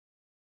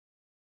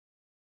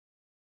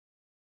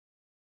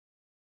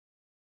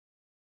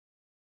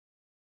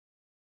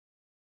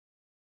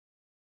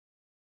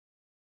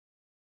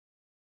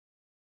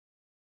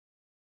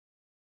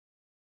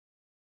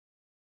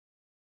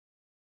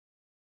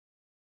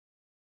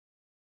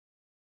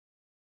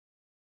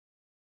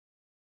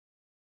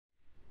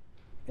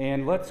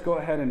And let's go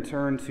ahead and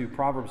turn to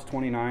Proverbs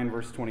 29,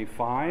 verse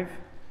 25.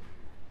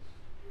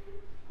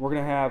 We're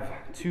going to have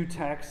two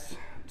texts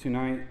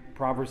tonight,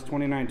 Proverbs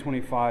 29,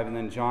 25, and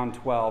then John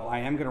 12. I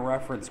am going to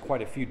reference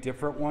quite a few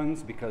different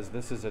ones because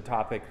this is a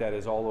topic that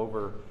is all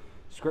over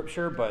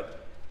Scripture,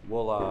 but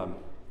we'll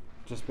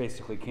just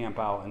basically camp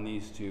out in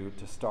these two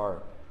to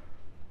start.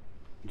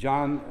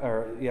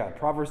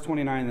 Proverbs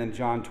 29 and then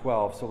John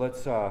 12. So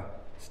let's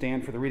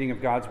stand for the reading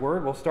of God's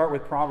Word. We'll start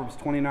with Proverbs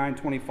 29,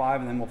 25,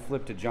 and then we'll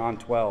flip to John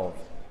 12.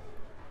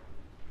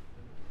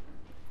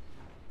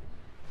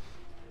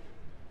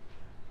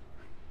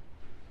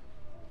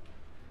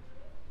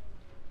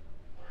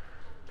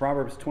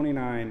 Proverbs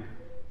 29,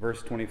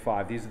 verse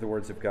 25. These are the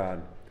words of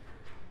God.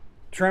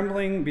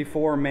 Trembling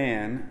before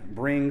man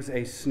brings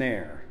a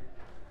snare,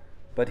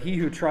 but he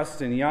who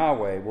trusts in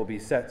Yahweh will be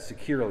set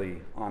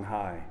securely on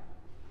high.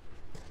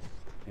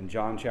 In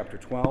John chapter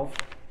 12,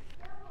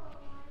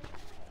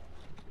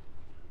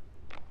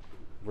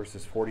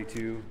 verses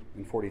 42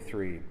 and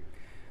 43.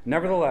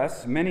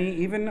 Nevertheless, many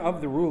even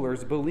of the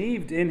rulers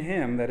believed in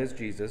him, that is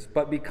Jesus,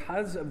 but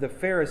because of the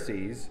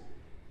Pharisees,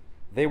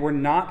 they were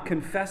not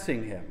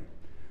confessing him,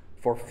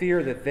 for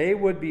fear that they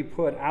would be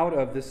put out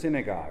of the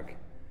synagogue,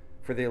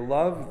 for they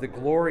loved the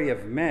glory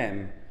of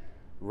men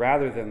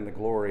rather than the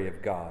glory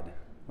of God.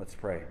 Let's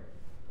pray.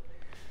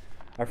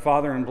 Our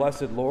Father and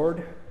blessed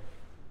Lord,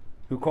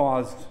 who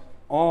caused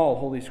all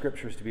Holy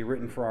Scriptures to be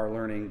written for our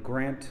learning,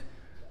 grant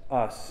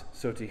us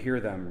so to hear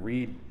them,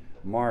 read,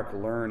 mark,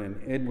 learn,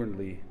 and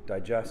inwardly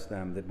digest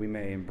them, that we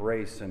may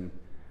embrace and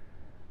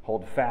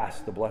hold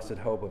fast the blessed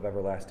hope of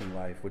everlasting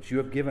life, which you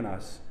have given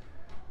us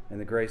in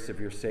the grace of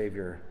your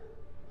Savior,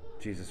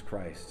 Jesus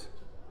Christ.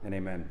 And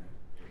amen.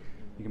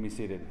 You can be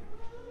seated.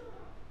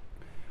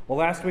 Well,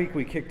 last week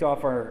we kicked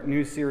off our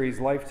new series,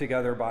 Life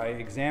Together, by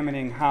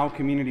examining how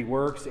community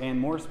works, and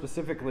more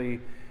specifically,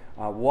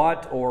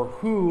 what or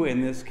who,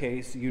 in this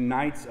case,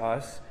 unites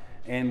us,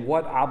 and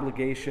what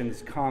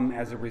obligations come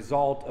as a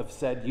result of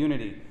said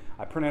unity.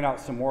 I printed out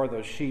some more of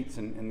those sheets,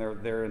 and they're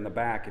there in the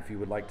back if you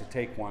would like to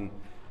take one.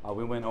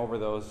 We went over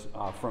those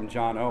from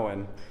John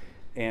Owen,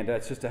 and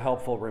it's just a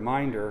helpful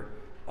reminder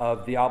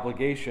of the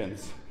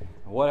obligations,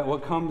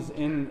 what comes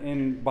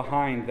in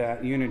behind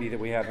that unity that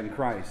we have in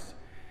Christ.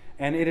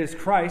 And it is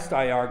Christ,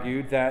 I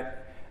argued,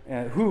 that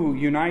who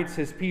unites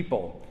his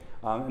people,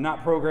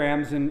 not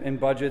programs and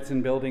budgets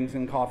and buildings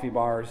and coffee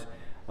bars.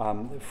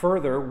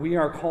 Further, we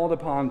are called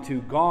upon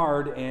to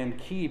guard and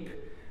keep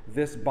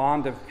this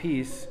bond of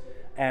peace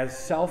as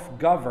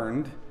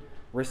self-governed,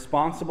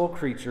 responsible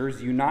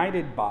creatures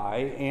united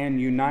by and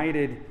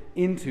united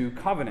into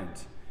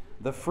covenant.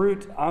 The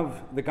fruit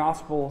of the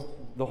gospel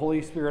the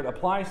Holy Spirit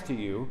applies to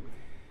you,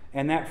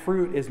 and that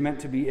fruit is meant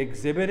to be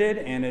exhibited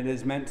and it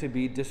is meant to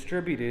be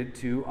distributed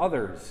to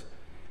others.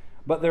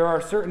 But there are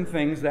certain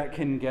things that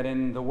can get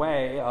in the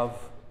way of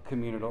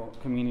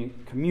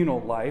communal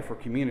life or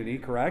community,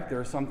 correct? There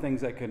are some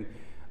things that can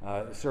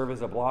serve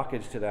as a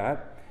blockage to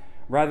that.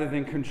 Rather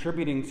than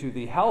contributing to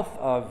the health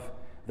of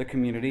the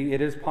community,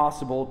 it is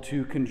possible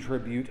to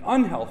contribute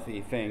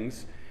unhealthy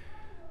things.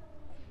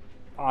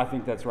 I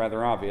think that's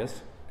rather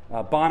obvious.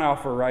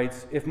 Bonhoeffer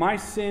writes, "If my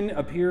sin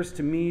appears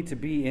to me to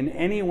be in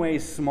any way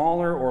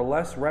smaller or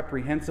less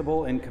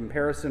reprehensible in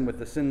comparison with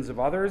the sins of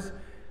others,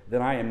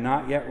 then I am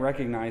not yet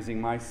recognizing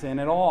my sin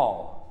at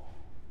all."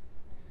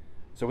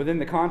 So within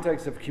the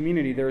context of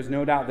community, there is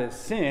no doubt that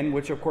sin,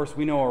 which of course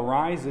we know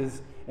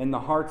arises in the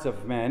hearts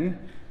of men,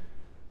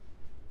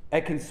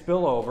 it can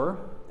spill over,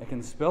 it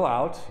can spill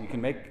out, you can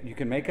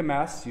make a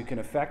mess, you can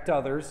affect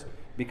others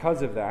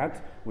because of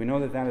that. We know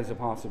that that is a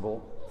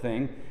possible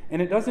thing.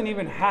 And it doesn't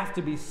even have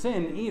to be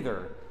sin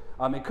either.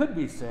 It could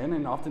be sin,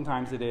 and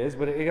oftentimes it is,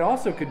 but it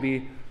also could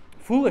be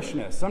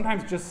foolishness.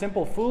 Sometimes just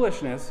simple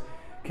foolishness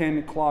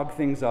can clog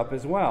things up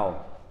as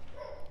well.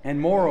 And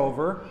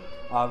moreover,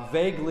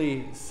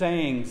 vaguely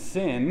saying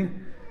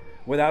sin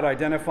without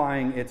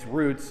identifying its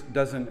roots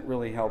doesn't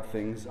really help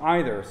things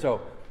either.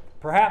 So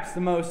perhaps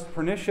the most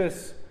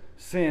pernicious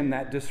sin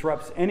that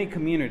disrupts any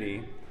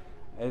community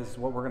is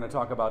what we're going to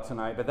talk about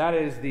tonight, but that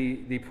is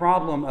the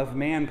problem of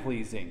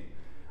man-pleasing.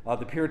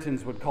 The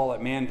Puritans would call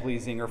it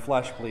man-pleasing or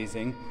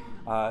flesh-pleasing.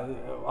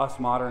 Us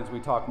moderns,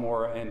 we talk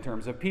more in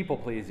terms of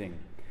people-pleasing.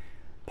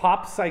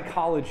 Pop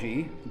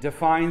psychology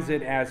defines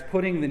it as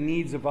putting the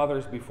needs of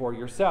others before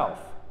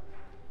yourself.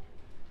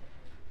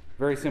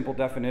 Very simple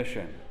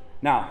definition.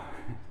 Now,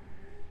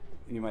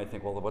 you might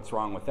think, well, what's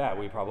wrong with that?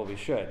 We probably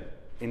should.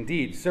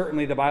 Indeed,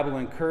 certainly the Bible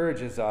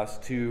encourages us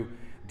to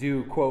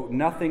do, quote,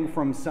 nothing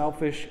from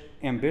selfish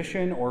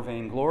ambition or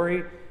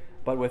vainglory,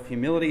 but with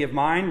humility of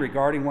mind,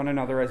 regarding one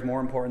another as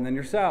more important than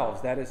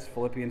yourselves. That is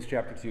Philippians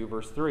chapter 2,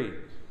 verse 3.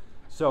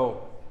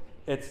 So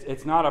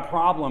it's not a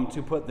problem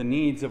to put the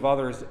needs of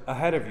others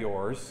ahead of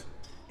yours.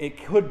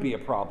 It could be a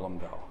problem,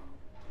 though.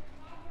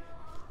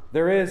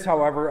 There is,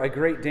 however, a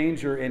great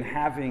danger in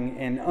having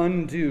an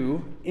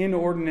undue,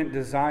 inordinate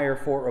desire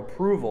for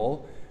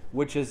approval,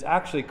 which is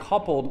actually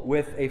coupled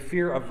with a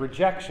fear of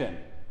rejection.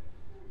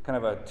 kind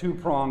of a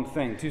two-pronged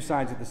thing, two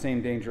sides of the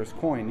same dangerous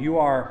coin. You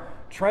are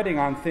treading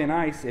on thin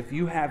ice if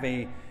you have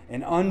an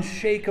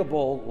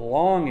unshakable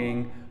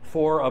longing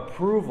for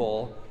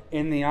approval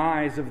in the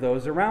eyes of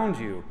those around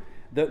you.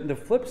 The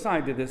flip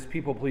side to this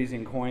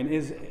people-pleasing coin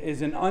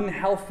is an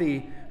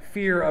unhealthy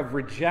fear of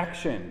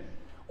rejection,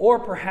 or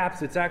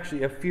perhaps it's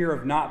actually a fear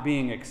of not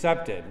being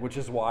accepted, which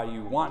is why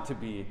you want to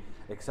be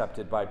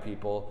accepted by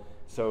people,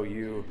 so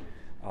you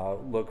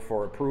look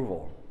for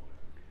approval.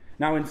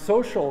 Now, in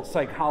social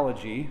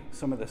psychology,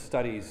 some of the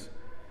studies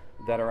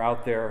that are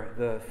out there,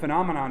 the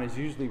phenomenon is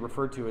usually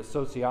referred to as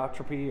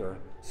sociotropy or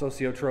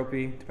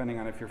sociotropy, depending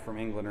on if you're from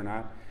England or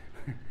not.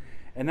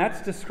 And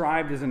that's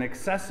described as an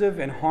excessive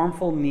and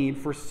harmful need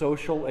for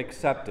social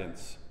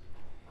acceptance.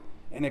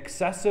 An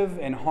excessive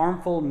and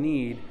harmful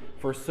need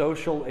for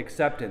social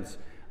acceptance.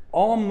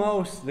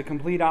 Almost the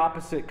complete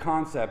opposite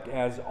concept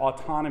as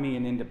autonomy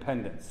and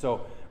independence.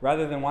 So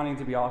rather than wanting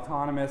to be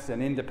autonomous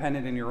and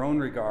independent in your own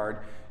regard,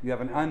 you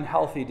have an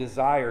unhealthy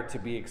desire to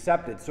be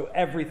accepted. So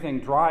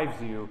everything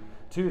drives you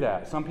to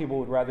that. Some people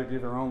would rather do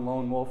their own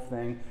lone wolf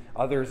thing.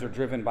 Others are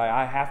driven by,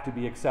 I have to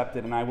be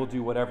accepted and I will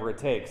do whatever it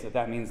takes. If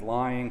that means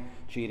lying,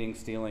 cheating,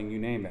 stealing, you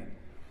name it.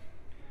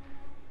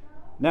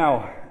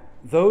 Now,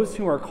 those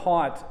who are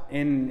caught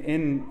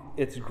in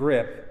its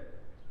grip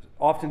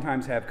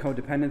oftentimes have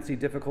codependency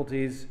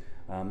difficulties,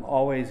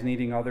 always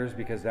needing others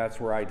because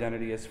that's where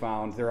identity is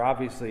found. There are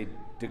obviously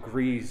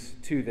degrees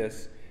to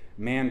this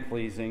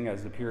man-pleasing,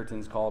 as the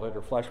Puritans called it,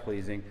 or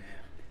flesh-pleasing.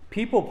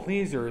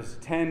 People-pleasers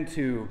tend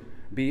to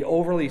be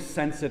overly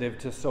sensitive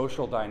to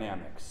social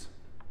dynamics.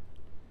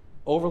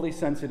 Overly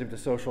sensitive to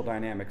social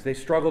dynamics. They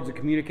struggle to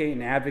communicate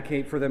and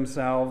advocate for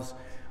themselves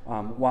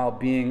while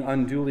being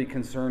unduly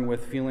concerned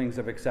with feelings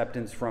of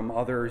acceptance from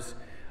others.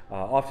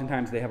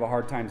 Oftentimes they have a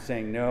hard time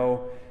saying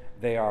no.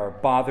 They are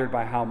bothered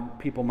by how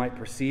people might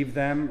perceive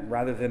them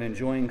rather than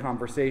enjoying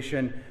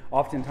conversation.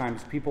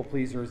 Oftentimes people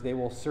pleasers, they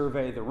will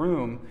survey the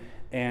room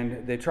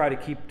and they try to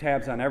keep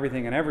tabs on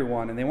everything and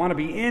everyone, and they want to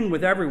be in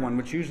with everyone,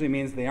 which usually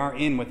means they aren't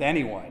in with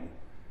anyone.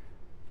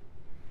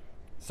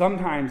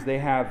 Sometimes they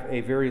have a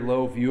very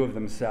low view of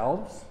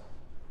themselves.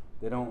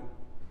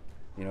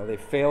 They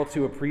fail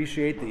to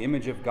appreciate the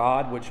image of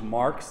God which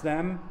marks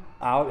them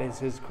out as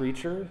His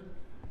creature.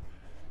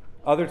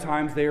 Other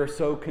times they are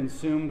so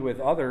consumed with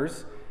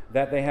others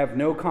that they have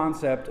no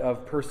concept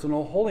of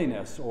personal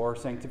holiness or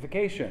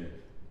sanctification.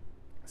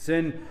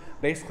 Sin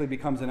basically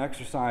becomes an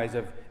exercise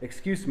of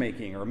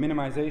excuse-making or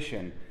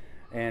minimization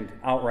and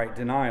outright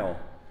denial.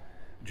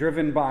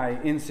 Driven by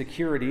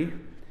insecurity,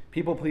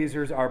 people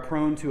pleasers are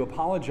prone to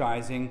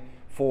apologizing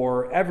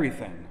for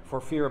everything, for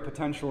fear of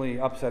potentially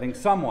upsetting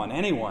someone,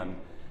 anyone,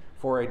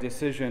 for a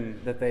decision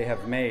that they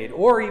have made,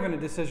 or even a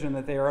decision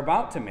that they are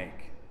about to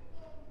make.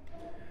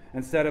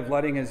 Instead of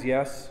letting his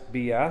yes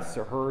be yes,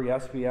 or her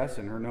yes be yes,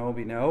 and her no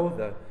be no,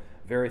 the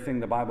very thing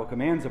the Bible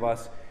commands of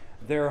us,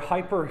 their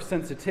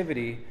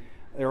hypersensitivity,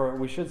 or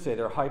we should say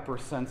their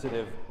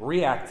hypersensitive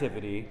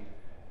reactivity,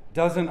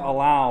 doesn't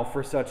allow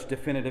for such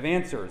definitive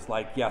answers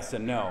like yes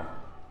and no.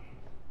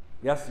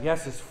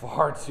 Yes is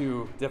far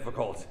too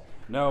difficult.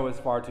 No is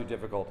far too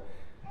difficult.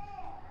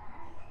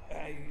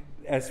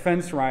 As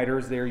fence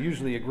riders, they are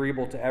usually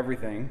agreeable to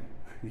everything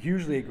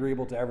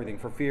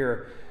for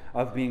fear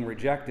of being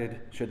rejected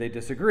should they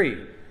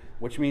disagree,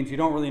 which means you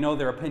don't really know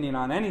their opinion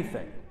on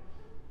anything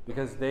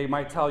because they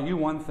might tell you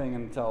one thing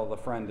and tell the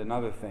friend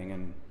another thing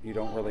and you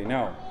don't really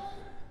know.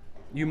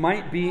 You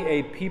might be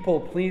a people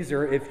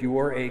pleaser if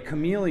you're a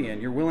chameleon.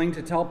 You're willing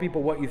to tell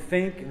people what you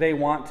think they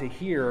want to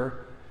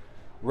hear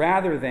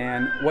rather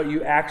than what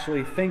you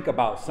actually think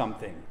about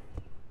something.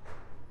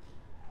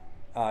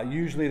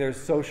 Usually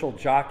there's social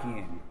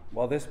jockeying.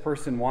 Well, this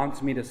person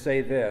wants me to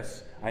say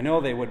this. I know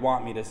they would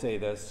want me to say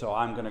this, so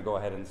I'm going to go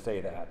ahead and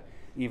say that,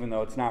 even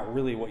though it's not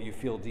really what you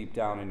feel deep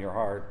down in your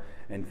heart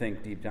and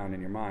think deep down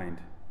in your mind.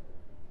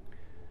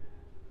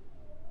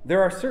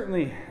 There are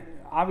certainly,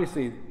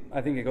 obviously,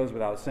 I think it goes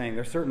without saying,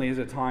 there certainly is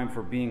a time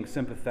for being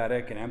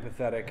sympathetic and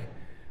empathetic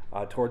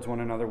towards one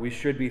another. We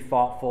should be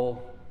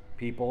thoughtful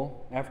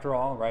people, after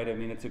all, right? I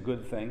mean, it's a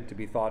good thing to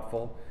be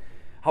thoughtful.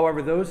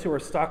 However, those who are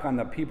stuck on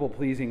the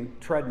people-pleasing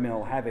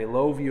treadmill have a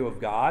low view of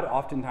God.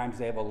 Oftentimes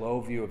they have a low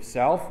view of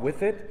self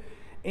with it,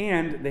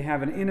 and they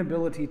have an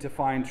inability to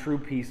find true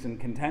peace and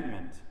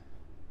contentment.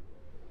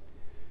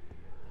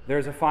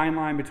 There's a fine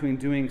line between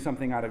doing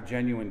something out of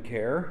genuine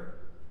care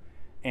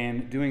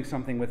and doing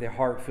something with a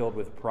heart filled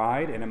with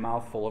pride and a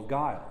mouth full of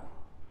guile.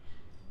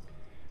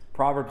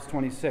 Proverbs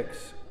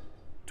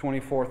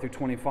 26:24 through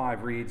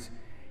 25 reads,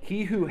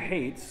 "He who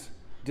hates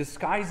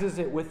disguises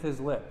it with his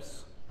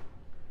lips,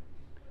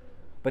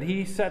 but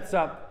he sets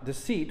up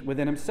deceit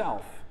within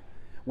himself.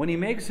 When he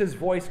makes his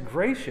voice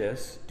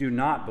gracious, do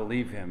not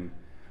believe him,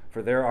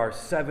 for there are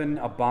 7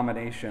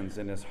 abominations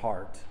in his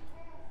heart."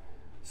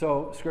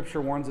 So, Scripture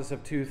warns us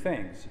of 2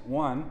 things.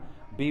 1,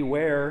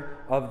 beware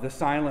of the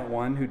silent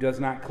one who does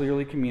not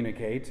clearly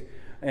communicate,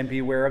 and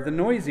beware of the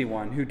noisy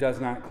one who does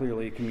not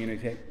clearly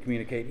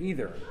communicate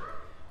either.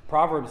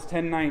 Proverbs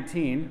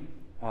 10:19,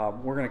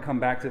 we're going to come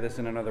back to this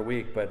in another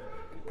week, but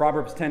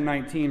Proverbs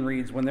 10:19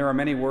 reads, "When there are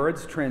many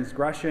words,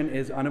 transgression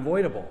is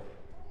unavoidable.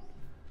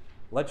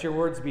 Let your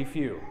words be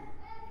few.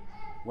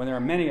 When there are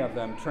many of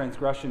them,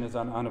 transgression is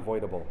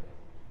unavoidable."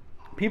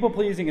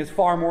 People-pleasing is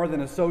far more than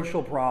a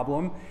social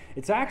problem.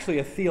 It's actually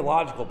a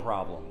theological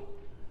problem.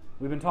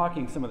 We've been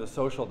talking some of the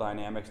social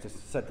dynamics to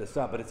set this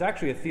up, but it's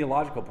actually a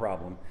theological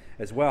problem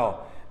as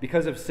well.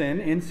 Because of sin,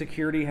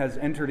 insecurity has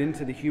entered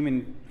into the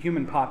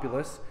human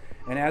populace,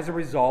 and as a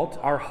result,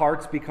 our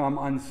hearts become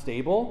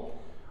unstable,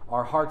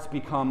 our hearts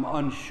become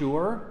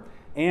unsure,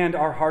 and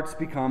our hearts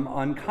become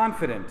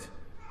unconfident.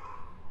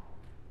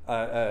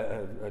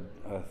 A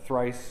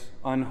thrice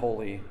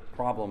unholy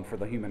problem for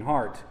the human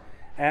heart.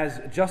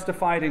 As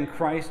justified in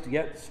Christ,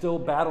 yet still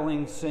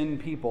battling sin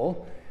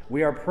people,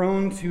 we are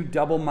prone to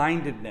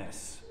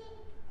double-mindedness.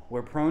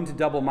 We're prone to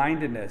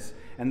double-mindedness,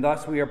 and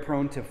thus we are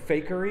prone to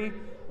fakery,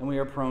 and we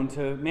are prone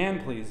to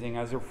man-pleasing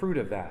as a fruit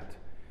of that.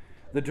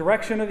 The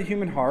direction of the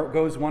human heart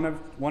goes one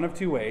of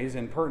two ways,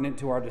 and pertinent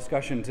to our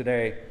discussion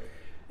today,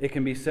 it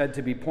can be said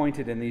to be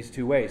pointed in these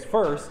two ways.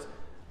 First,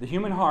 the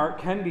human heart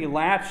can be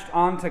latched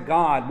onto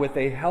God with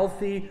a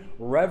healthy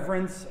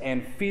reverence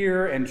and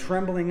fear and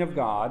trembling of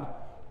God,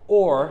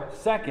 or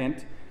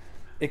second,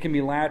 it can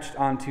be latched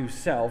onto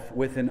self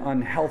with an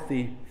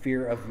unhealthy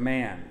fear of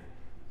man.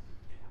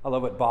 I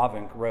love what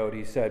Bavinck wrote.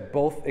 He said,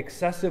 "Both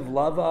excessive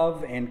love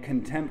of and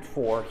contempt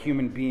for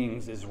human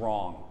beings is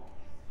wrong."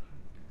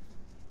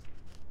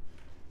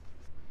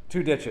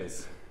 Two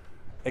ditches.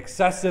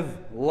 Excessive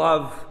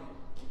love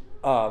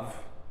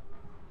of,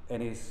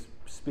 and he's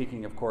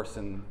speaking, of course,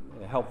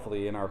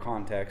 helpfully in our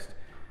context,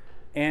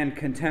 and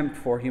contempt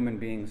for human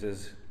beings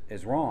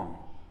is wrong.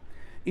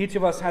 Each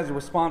of us has a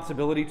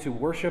responsibility to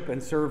worship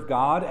and serve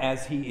God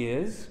as He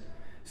is,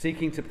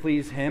 seeking to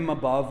please Him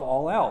above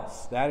all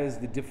else. That is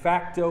the de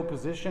facto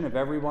position of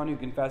everyone who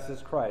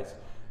confesses Christ.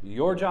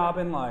 Your job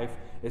in life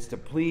is to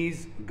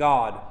please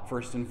God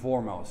first and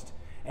foremost.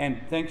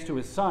 And thanks to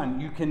His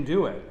Son, you can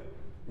do it.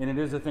 And it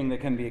is a thing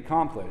that can be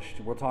accomplished.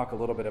 We'll talk a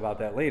little bit about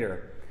that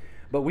later.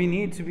 But we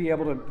need to be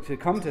able to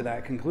come to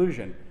that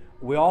conclusion.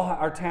 We all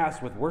are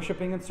tasked with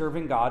worshiping and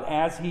serving God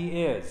as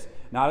He is.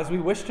 Not as we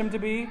wished Him to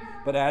be,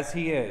 but as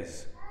He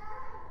is.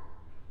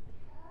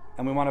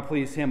 And we want to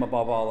please Him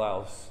above all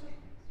else.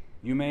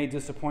 You may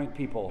disappoint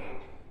people.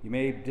 You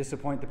may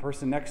disappoint the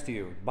person next to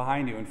you,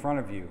 behind you, in front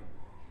of you.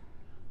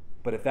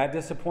 But if that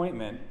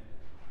disappointment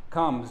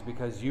comes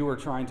because you are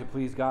trying to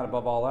please God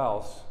above all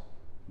else,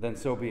 then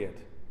so be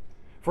it.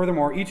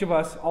 Furthermore, each of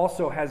us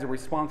also has a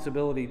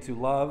responsibility to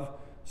love,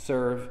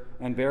 serve,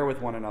 and bear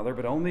with one another,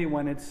 but only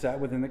when it's set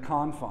within the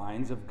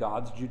confines of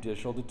God's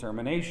judicial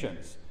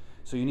determinations.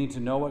 So you need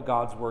to know what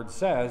God's Word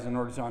says in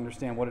order to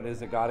understand what it is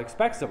that God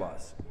expects of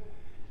us.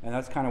 And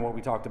that's kind of what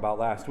we talked about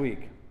last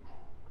week.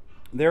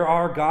 There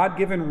are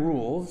God-given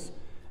rules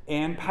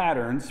and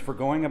patterns for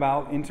going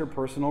about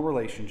interpersonal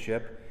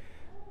relationship,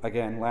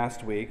 again,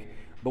 last week,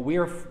 but we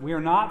are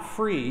not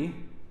free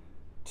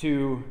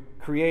to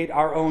create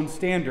our own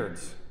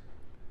standards.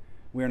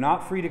 We are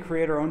not free to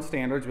create our own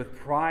standards with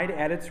pride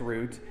at its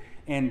root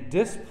and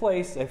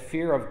displace a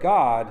fear of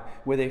God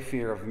with a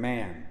fear of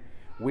man.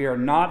 We are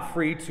not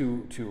free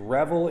to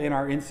revel in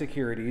our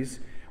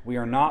insecurities. We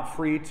are not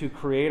free to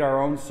create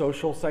our own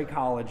social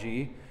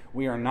psychology.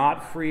 We are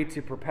not free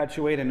to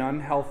perpetuate an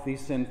unhealthy,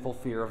 sinful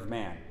fear of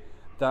man.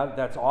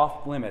 That's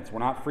off limits. We're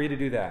not free to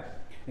do that.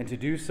 And to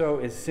do so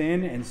is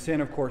sin, and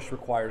sin, of course,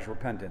 requires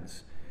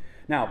repentance.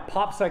 Now,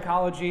 pop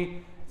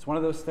psychology, it's one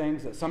of those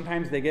things that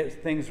sometimes they get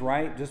things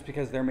right just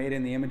because they're made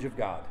in the image of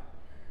God.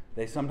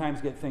 They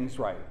sometimes get things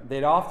right.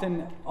 They'd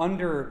often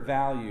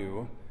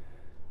undervalue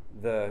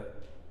the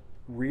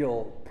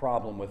real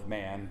problem with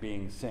man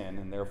being sin,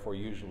 and therefore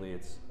usually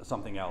it's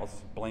something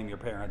else. Blame your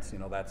parents,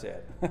 that's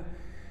it.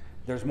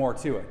 There's more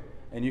to it.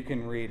 And you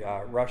can read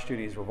Rush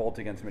Judy's Revolt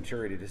Against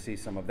Maturity to see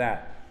some of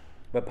that.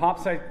 But pop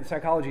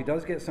psychology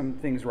does get some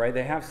things right.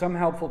 They have some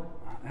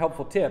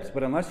helpful tips,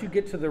 but unless you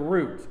get to the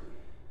root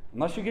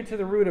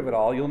of it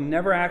all, you'll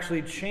never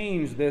actually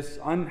change this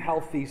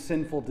unhealthy,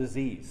 sinful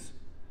disease.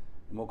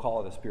 And we'll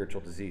call it a spiritual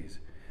disease.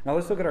 Now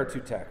let's look at our two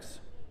texts.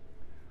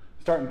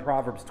 Start in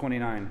Proverbs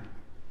 29,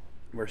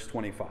 verse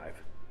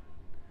 25.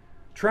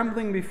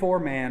 Trembling before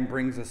man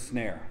brings a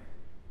snare.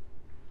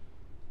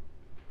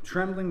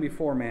 Trembling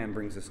before man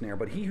brings a snare,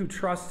 but he who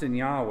trusts in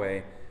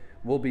Yahweh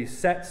will be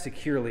set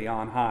securely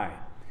on high.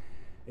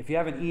 If you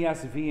have an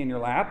ESV in your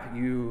lap,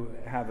 you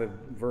have a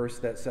verse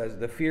that says,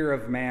 the fear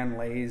of man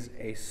lays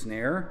a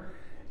snare.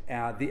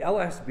 The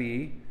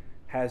LSB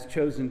has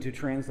chosen to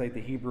translate the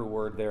Hebrew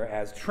word there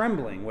as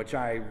trembling, which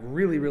I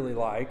really, really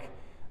like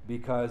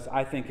because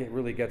I think it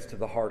really gets to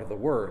the heart of the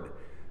word.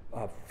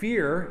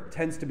 Fear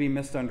tends to be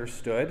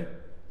misunderstood.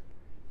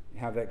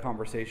 You have that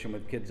conversation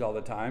with kids all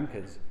the time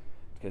because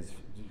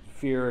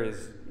fear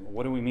is,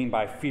 what do we mean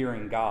by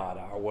fearing God?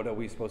 Or what are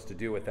we supposed to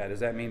do with that? Does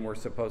that mean we're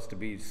supposed to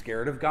be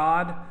scared of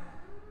God?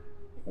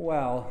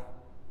 Well,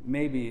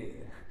 maybe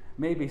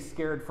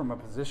scared from a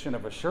position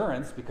of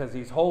assurance because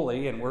He's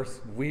holy and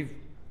we've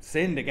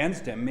sinned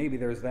against Him. Maybe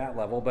there's that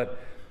level. But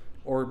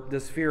Or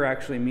does fear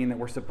actually mean that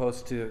we're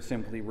supposed to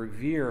simply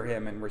revere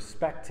him and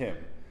respect him?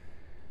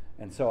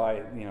 And so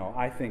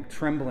I think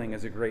trembling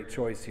is a great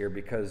choice here,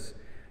 because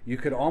you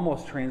could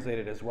almost translate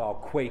it as well,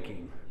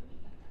 quaking.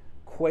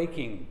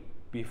 Quaking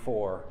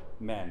before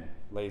men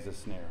lays a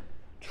snare.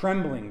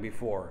 Trembling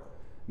before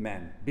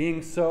men.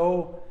 Being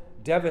so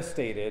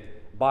devastated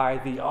by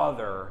the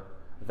other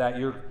that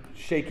you're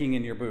shaking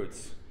in your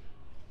boots.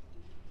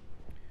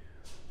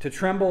 To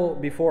tremble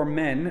before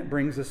men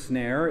brings a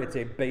snare. It's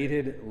a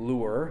baited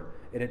lure,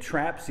 and it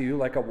traps you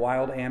like a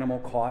wild animal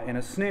caught in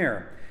a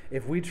snare.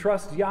 If we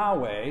trust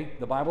Yahweh,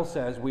 the Bible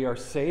says we are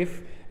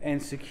safe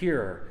and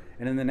secure.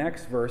 And in the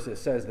next verse it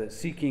says that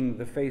seeking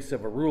the face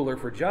of a ruler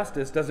for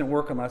justice doesn't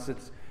work unless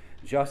it's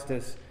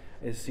justice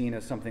is seen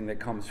as something that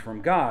comes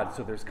from God.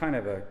 So there's kind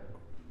of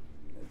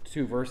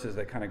two verses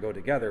that kind of go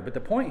together. But the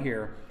point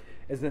here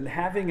is that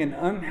having an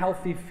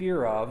unhealthy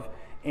fear of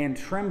and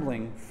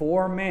trembling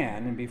for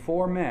man and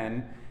before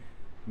men,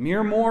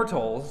 mere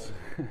mortals,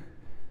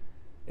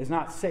 is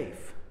not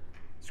safe.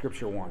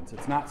 Scripture warns.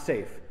 It's not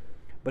safe.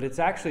 But it's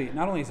actually,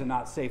 not only is it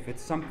not safe,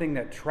 it's something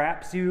that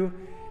traps you.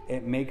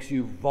 It makes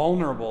you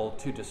vulnerable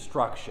to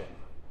destruction.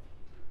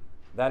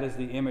 That is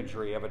the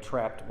imagery of a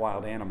trapped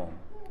wild animal.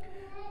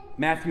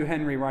 Matthew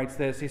Henry writes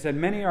this. He said,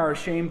 "Many are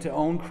ashamed to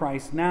own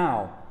Christ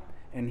now,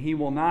 and he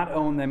will not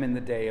own them in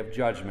the day of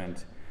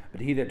judgment.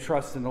 But he that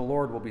trusts in the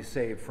Lord will be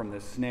saved from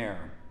this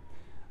snare."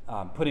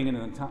 Putting it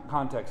in the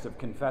context of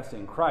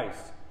confessing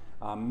Christ.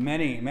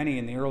 Many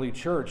in the early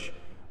church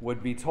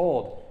would be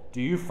told,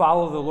 "Do you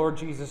follow the Lord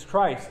Jesus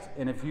Christ?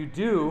 And if you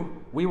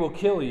do, we will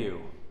kill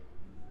you."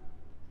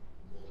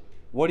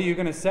 What are you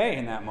going to say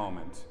in that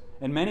moment?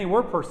 And many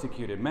were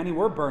persecuted. Many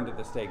were burned at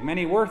the stake.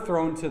 Many were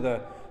thrown to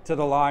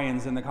the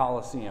lions in the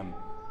Colosseum.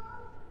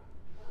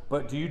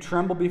 But do you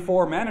tremble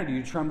before men, or do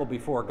you tremble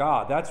before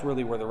God? That's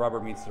really where the rubber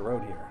meets the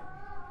road here.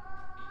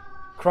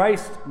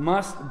 Christ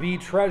must be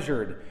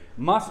treasured,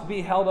 must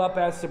be held up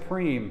as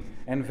supreme,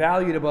 and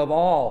valued above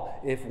all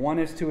if one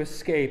is to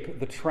escape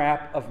the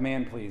trap of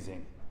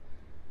man-pleasing.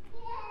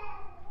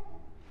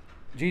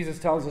 Jesus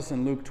tells us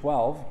in Luke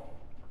 12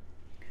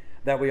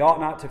 that we ought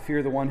not to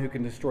fear the one who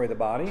can destroy the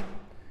body,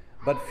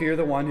 but fear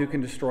the one who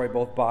can destroy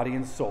both body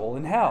and soul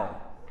in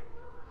hell.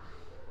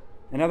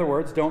 In other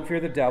words, don't fear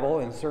the devil,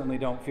 and certainly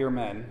don't fear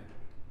men.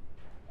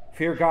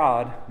 Fear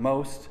God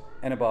most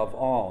and above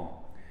all.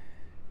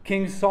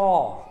 King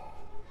Saul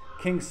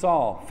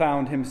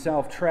found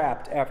himself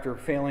trapped after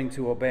failing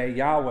to obey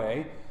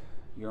Yahweh.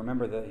 You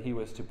remember that he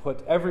was to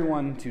put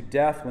everyone to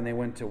death when they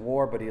went to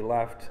war, but he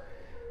left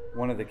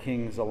one of the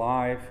kings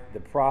alive.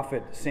 The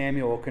prophet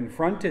Samuel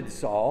confronted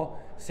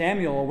Saul.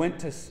 Samuel went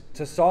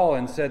to Saul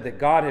and said that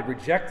God had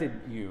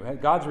rejected you.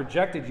 God's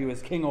rejected you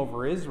as king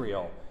over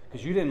Israel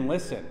because you didn't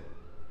listen.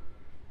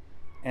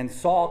 And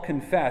Saul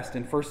confessed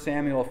in 1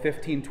 Samuel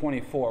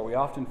 15:24. We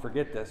often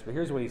forget this, but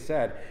here's what he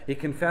said. He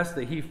confessed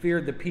that he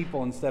feared the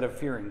people instead of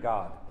fearing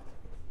God.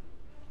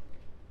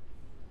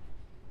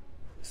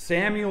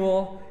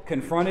 Samuel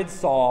confronted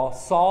Saul.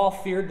 Saul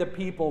feared the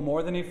people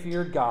more than he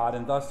feared God,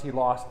 and thus he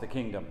lost the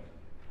kingdom.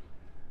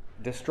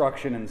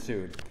 Destruction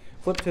ensued.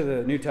 Flip to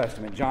the New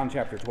Testament, John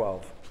chapter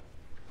 12.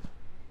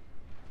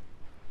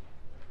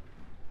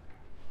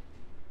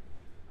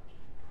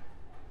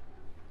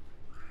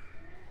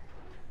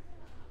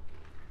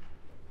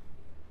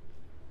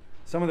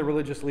 Some of the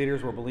religious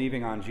leaders were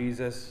believing on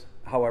Jesus.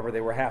 However, they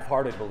were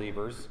half-hearted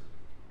believers.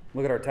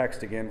 Look at our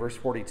text again, verse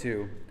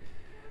 42.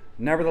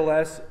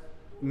 "Nevertheless,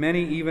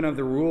 many even of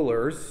the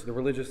rulers," the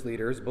religious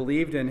leaders,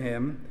 "believed in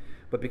him,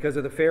 but because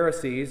of the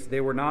Pharisees,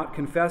 they were not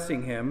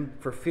confessing him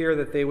for fear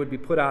that they would be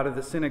put out of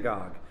the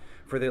synagogue.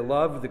 For they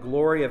loved the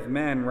glory of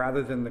men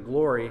rather than the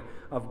glory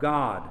of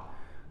God."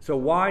 So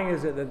why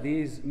is it that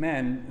these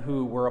men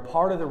who were a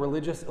part of the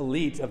religious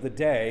elite of the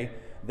day,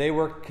 they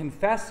were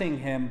confessing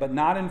him, but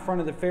not in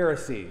front of the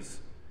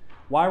Pharisees?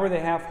 Why were they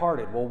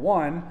half-hearted? Well,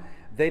 one,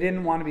 they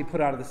didn't want to be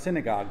put out of the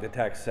synagogue, the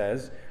text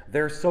says.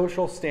 Their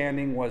social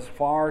standing was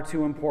far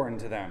too important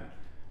to them,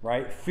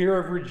 right? Fear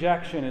of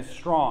rejection is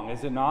strong,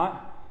 is it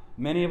not?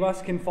 Many of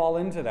us can fall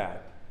into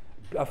that.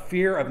 A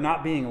fear of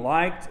not being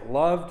liked,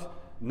 loved,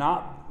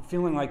 not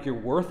feeling like you're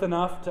worth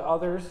enough to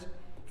others.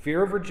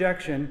 Fear of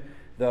rejection,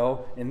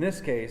 though, in this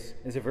case,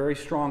 is a very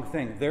strong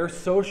thing. Their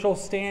social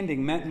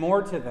standing meant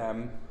more to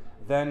them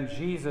than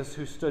Jesus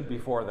who stood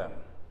before them.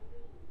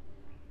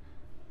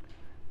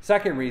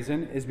 Second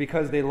reason is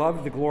because they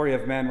loved the glory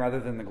of men rather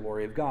than the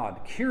glory of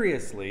God.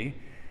 Curiously,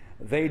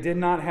 they did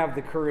not have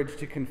the courage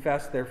to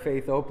confess their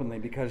faith openly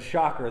because,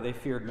 shocker, they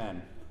feared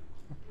men.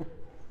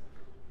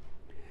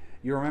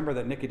 You remember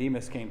that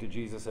Nicodemus came to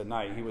Jesus at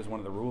night. He was one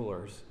of the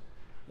rulers.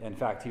 In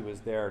fact, he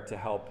was there to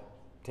help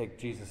take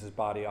Jesus'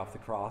 body off the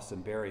cross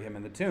and bury him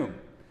in the tomb.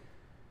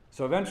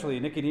 So eventually,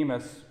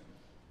 Nicodemus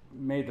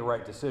made the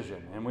right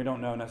decision, and we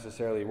don't know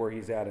necessarily where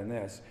he's at in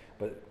this,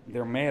 but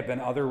there may have been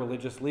other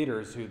religious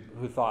leaders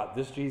who thought,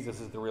 this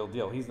Jesus is the real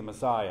deal, he's the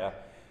Messiah,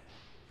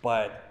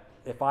 but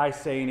if I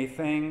say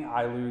anything,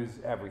 I lose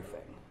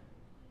everything.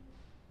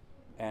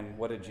 And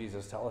what did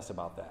Jesus tell us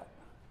about that?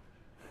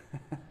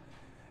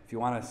 If If you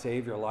want to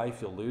save your life,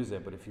 you'll lose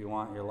it. But if you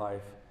want your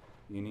life,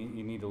 you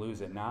need to lose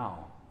it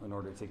now in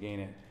order to gain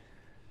it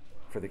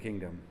for the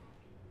kingdom.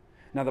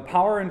 Now, the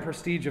power and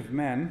prestige of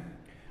men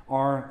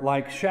are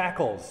like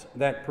shackles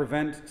that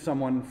prevent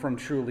someone from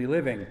truly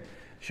living.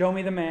 Show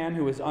me the man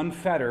who is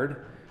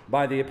unfettered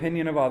by the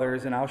opinion of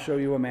others, and I'll show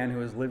you a man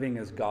who is living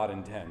as God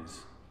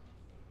intends.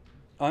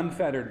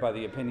 Unfettered by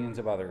the opinions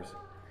of others.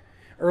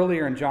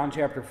 Earlier in John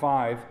chapter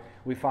 5,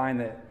 we find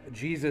that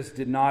Jesus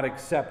did not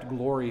accept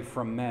glory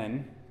from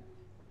men.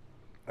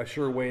 A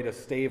sure way to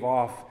stave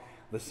off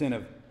the sin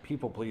of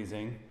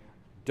people-pleasing.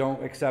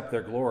 Don't accept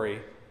their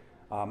glory.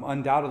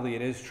 Undoubtedly,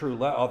 it is true.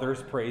 Let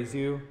others praise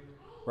you,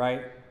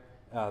 right?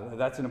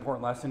 That's an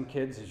important lesson,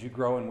 kids, as you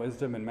grow in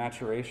wisdom and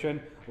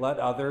maturation. Let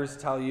others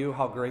tell you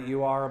how great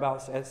you are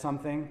at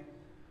something.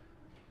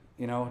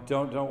 You know,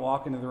 don't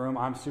walk into the room,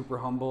 I'm super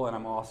humble and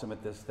I'm awesome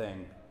at this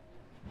thing.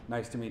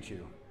 Nice to meet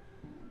you.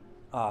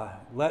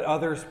 Let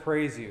others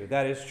praise you.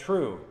 That is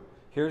true.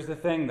 Here's the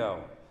thing,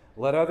 though.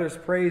 Let others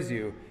praise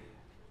you,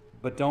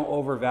 but don't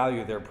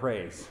overvalue their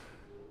praise.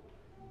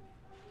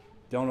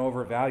 Don't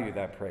overvalue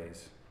that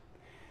praise.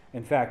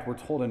 In fact, we're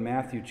told in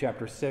Matthew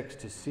chapter 6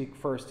 to seek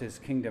first his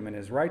kingdom and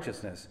his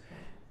righteousness,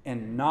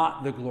 and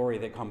not the glory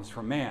that comes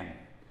from man.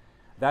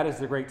 That is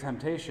the great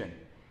temptation.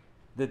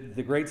 The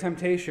great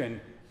temptation,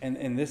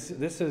 and this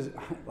is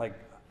like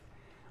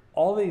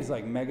all these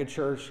like mega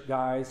church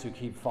guys who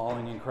keep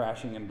falling and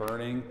crashing and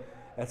burning.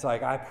 It's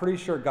like, I'm pretty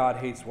sure God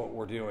hates what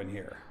we're doing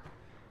here.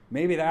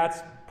 Maybe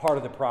that's part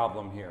of the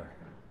problem here.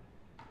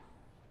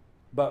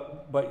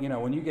 But you know,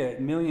 when you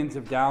get millions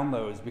of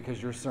downloads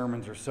because your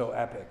sermons are so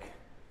epic,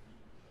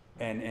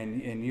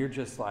 and you're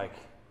just like,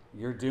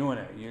 you're doing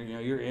it, you know,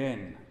 you're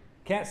in.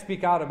 Can't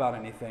speak out about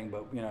anything,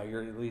 but you know,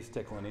 you're at least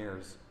tickling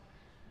ears.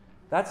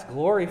 That's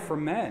glory for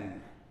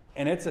men,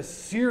 and it's a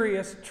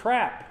serious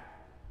trap,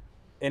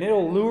 and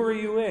it'll lure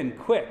you in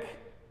quick.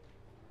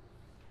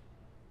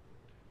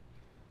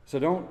 So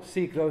don't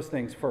seek those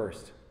things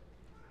first.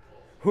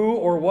 Who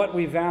or what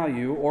we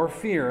value or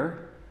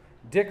fear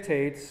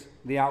dictates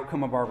the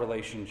outcome of our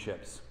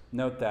relationships.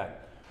 Note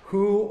that.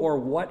 Who or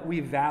what we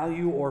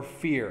value or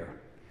fear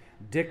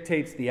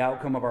dictates the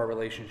outcome of our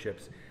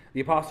relationships. The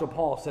Apostle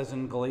Paul says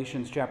in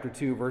Galatians chapter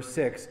 2, verse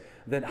 6,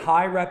 that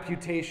high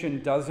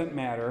reputation doesn't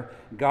matter.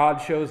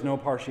 God shows no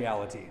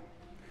partiality.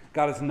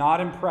 God is not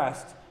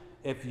impressed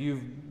if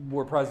you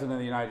were president of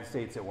the United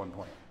States at one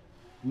point.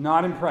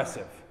 Not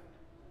impressive.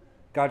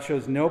 God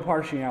shows no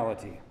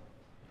partiality.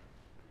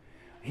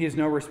 He is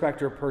no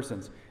respecter of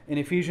persons. In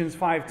Ephesians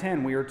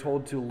 5:10, we are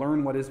told to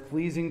learn what is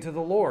pleasing to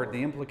the Lord.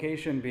 The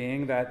implication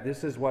being that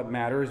this is what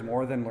matters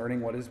more than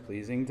learning what is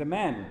pleasing to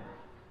men.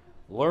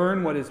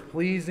 Learn what is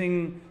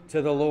pleasing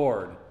to the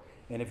Lord.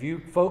 And if you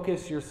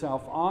focus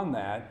yourself on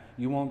that,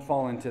 you won't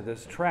fall into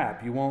this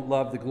trap. You won't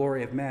love the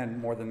glory of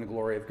men more than the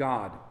glory of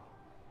God.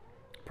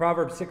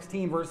 Proverbs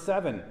 16, verse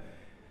 7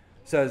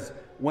 says,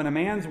 when a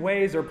man's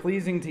ways are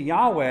pleasing to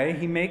Yahweh,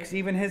 he makes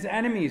even his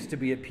enemies to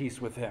be at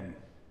peace with him.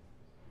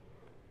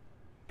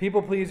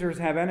 People pleasers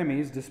have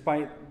enemies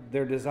despite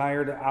their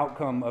desired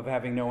outcome of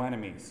having no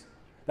enemies.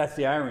 That's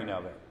the irony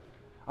of it.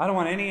 I don't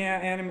want any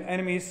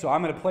enemies, so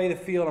I'm going to play the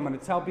field. I'm going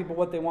to tell people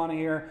what they want to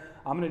hear.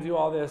 I'm going to do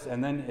all this.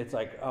 And then it's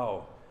like,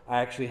 oh, I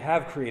actually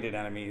have created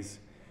enemies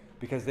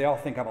because they all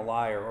think I'm a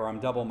liar or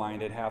I'm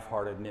double-minded,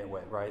 half-hearted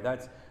nitwit, right?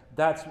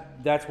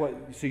 That's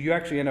what, so you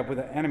actually end up with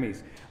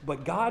enemies.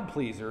 But God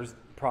pleasers,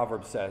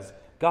 Proverbs says,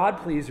 God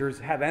pleasers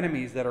have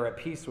enemies that are at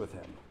peace with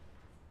him.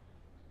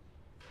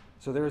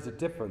 So there is a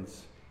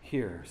difference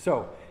here.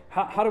 So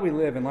how do we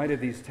live in light of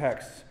these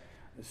texts?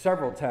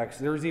 Several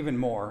texts. There's even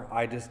more.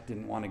 I just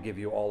didn't want to give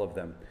you all of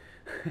them.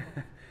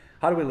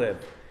 How do we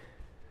live?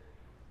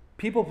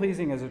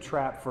 People-pleasing is a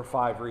trap for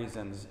 5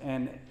 reasons,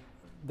 and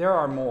there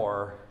are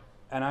more,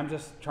 and I'm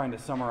just trying to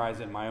summarize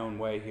it in my own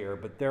way here,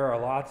 but there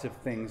are lots of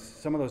things.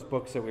 Some of those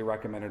books that we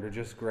recommended are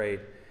just great.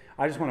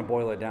 I just want to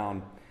boil it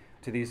down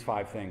to these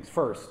 5 things.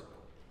 First,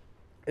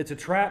 it's a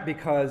trap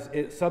because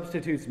it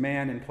substitutes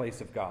man in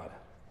place of God.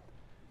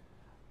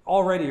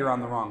 Already you're on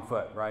the wrong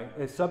foot, right?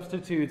 It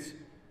substitutes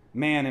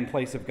man in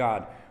place of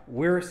God.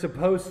 We're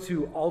supposed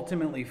to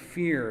ultimately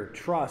fear,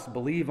 trust,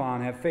 believe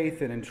on, have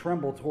faith in, and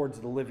tremble towards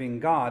the living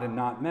God and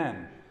not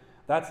men.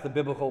 That's the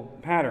biblical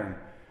pattern.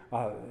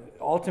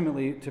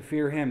 Ultimately, to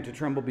fear him, to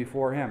tremble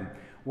before him.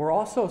 We're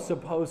also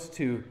supposed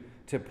to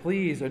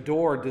please,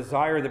 adore,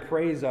 desire the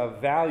praise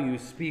of, value,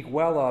 speak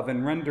well of,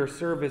 and render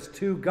service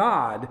to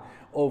God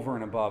over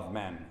and above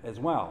men as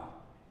well.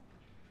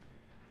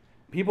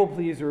 People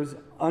pleasers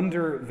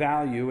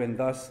undervalue and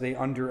thus they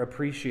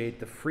underappreciate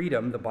the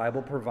freedom the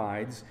Bible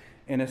provides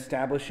in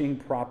establishing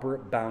proper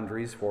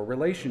boundaries for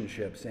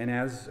relationships. And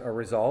as a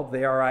result,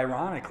 they are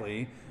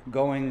ironically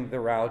going the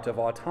route of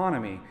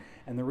autonomy.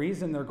 And the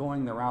reason they're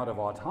going the route of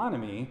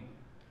autonomy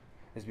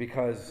is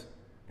because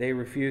they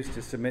refuse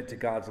to submit to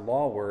God's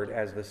law word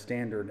as the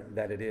standard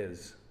that it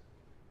is.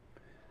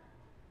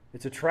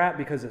 It's a trap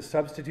because it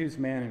substitutes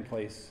man in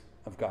place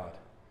of God.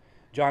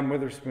 John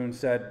Witherspoon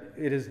said,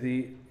 it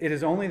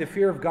is only the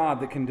fear of God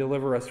that can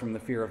deliver us from the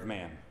fear of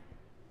man.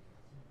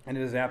 And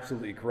it is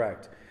absolutely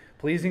correct.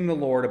 Pleasing the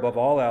Lord above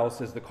all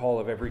else is the call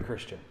of every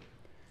Christian.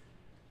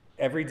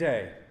 Every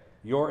day,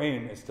 your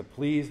aim is to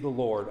please the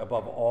Lord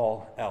above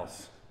all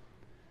else.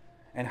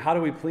 And how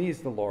do we please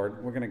the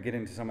Lord? We're going to get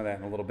into some of that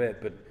in a little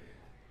bit, but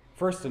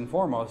first and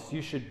foremost,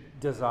 you should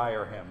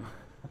desire Him.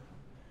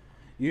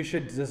 You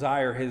should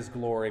desire His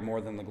glory more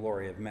than the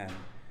glory of men.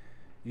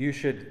 You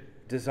should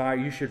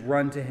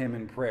run to Him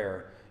in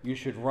prayer. You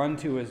should run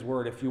to His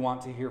Word if you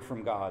want to hear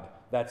from God.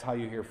 That's how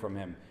you hear from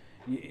Him.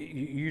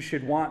 You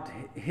should want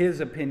His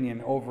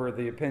opinion over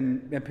the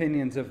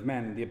opinions of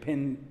men, the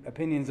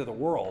opinions of the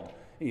world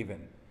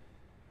even.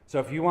 So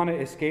if you want to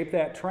escape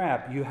that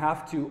trap, you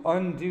have to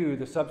undo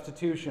the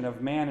substitution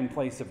of man in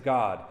place of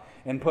God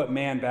and put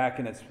man back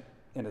in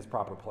its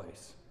proper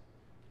place.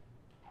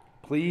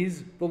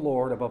 Please the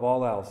Lord above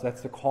all else.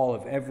 That's the call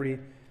of every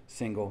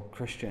single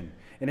Christian.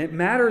 And it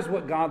matters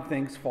what God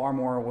thinks far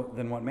more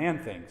than what man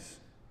thinks.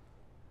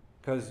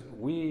 Because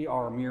we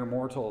are mere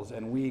mortals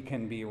and we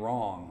can be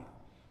wrong.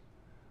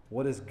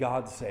 What does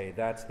God say?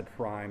 That's the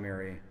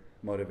primary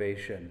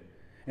motivation.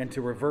 And to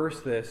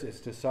reverse this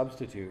is to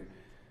substitute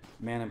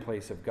man in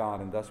place of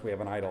God, and thus we have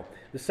an idol.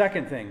 The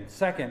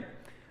second,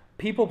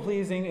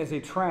 people-pleasing is a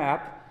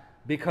trap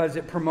because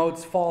it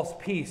promotes false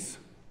peace.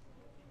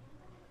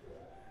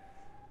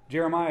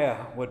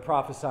 Jeremiah would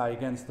prophesy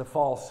against the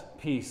false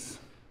peace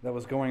that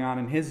was going on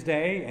in his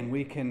day, and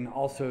we can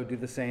also do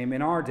the same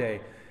in our day.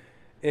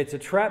 It's a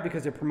trap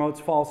because it promotes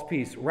false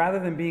peace. Rather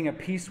than being at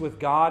peace with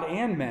God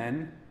and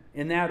men,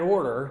 in that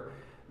order,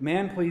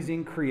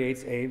 man-pleasing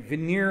creates a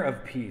veneer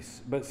of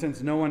peace. But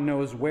since no one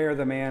knows where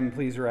the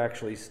man-pleaser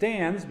actually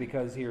stands,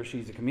 because he or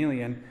she's a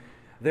chameleon,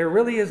 there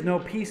really is no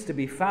peace to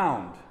be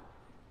found.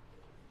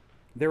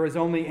 There is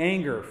only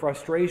anger,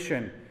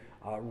 frustration,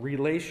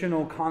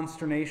 relational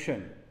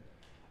consternation,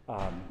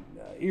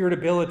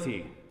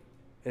 irritability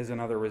is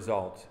another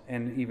result,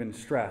 and even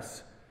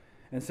stress.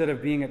 Instead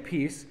of being at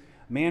peace,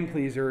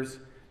 man-pleasers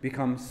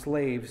become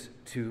slaves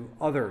to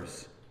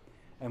others.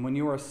 And when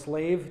you are a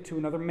slave to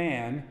another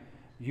man,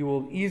 you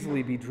will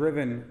easily be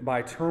driven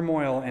by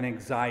turmoil and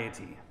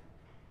anxiety.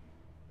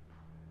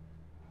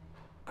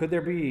 Could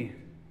there be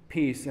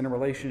peace in a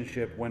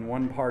relationship when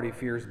one party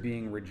fears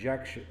being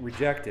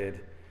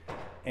rejected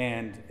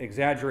and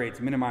exaggerates,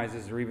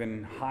 minimizes, or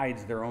even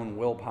hides their own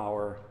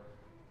willpower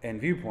and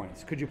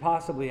viewpoints? Could you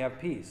possibly have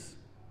peace?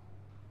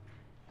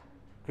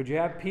 Could you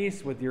have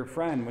peace with your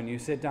friend when you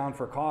sit down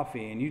for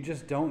coffee and you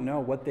just don't know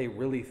what they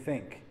really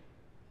think?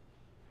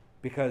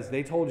 Because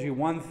they told you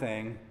one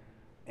thing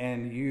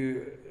and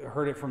you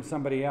heard it from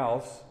somebody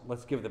else.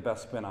 Let's give the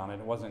best spin on it.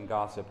 It wasn't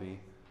gossipy.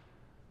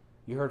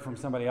 You heard from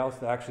somebody else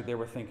that actually they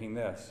were thinking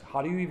this.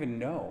 How do you even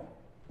know?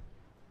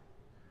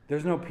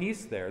 There's no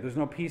peace there. There's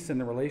no peace in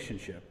the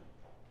relationship.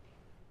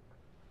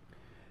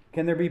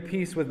 Can there be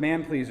peace with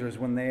man-pleasers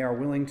when they are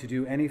willing to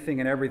do anything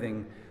and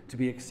everything to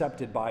be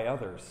accepted by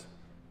others?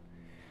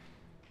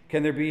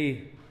 Can there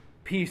be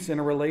peace in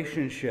a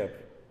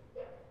relationship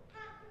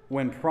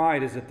when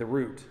pride is at the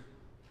root?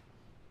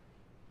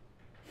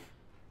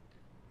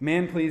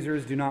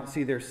 Man-pleasers do not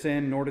see their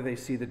sin, nor do they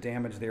see the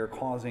damage they are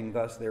causing.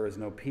 Thus, there is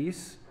no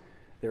peace.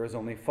 There is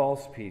only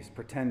false peace,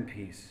 pretend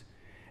peace.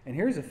 And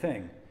here's the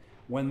thing.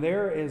 When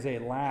there is a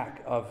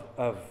lack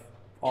of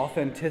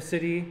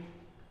authenticity,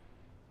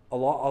 a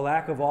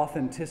lack of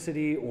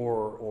authenticity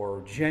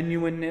or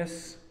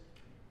genuineness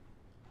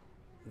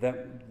that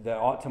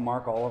ought to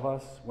mark all of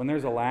us, when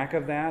there's a lack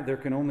of that, there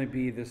can only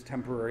be this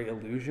temporary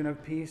illusion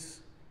of peace.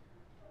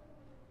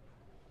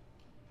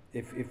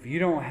 If you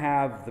don't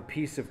have the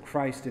peace of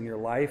Christ in your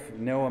life,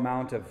 no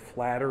amount of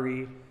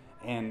flattery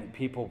and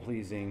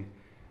people-pleasing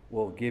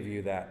will give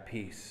you that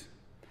peace.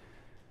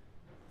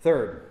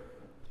 Third,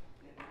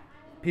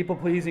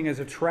 people-pleasing is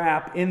a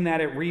trap in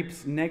that it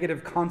reaps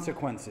negative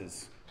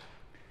consequences.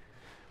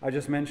 I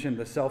just mentioned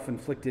the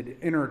self-inflicted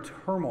inner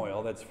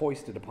turmoil that's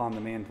foisted upon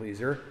the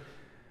man-pleaser,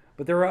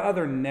 but there are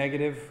other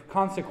negative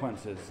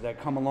consequences that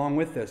come along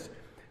with this.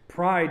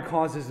 Pride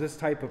causes this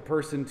type of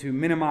person to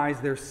minimize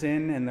their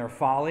sin and their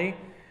folly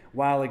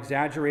while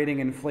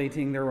exaggerating and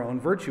inflating their own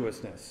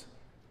virtuousness.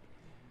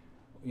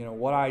 You know,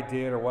 what I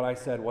did or what I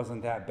said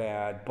wasn't that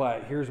bad,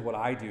 but here's what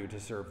I do to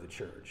serve the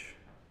church.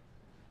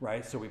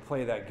 Right? So we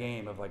play that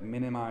game of like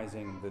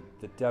minimizing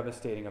the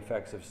devastating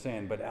effects of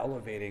sin, but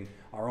elevating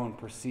our own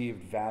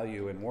perceived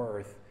value and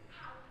worth,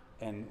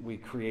 and we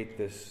create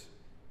this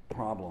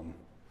problem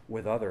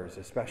with others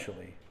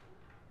especially.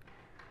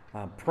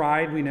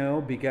 Pride, we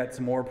know, begets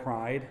more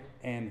pride,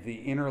 and the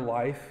inner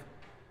life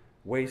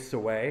wastes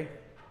away.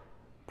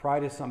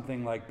 Pride is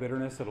something like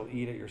bitterness that'll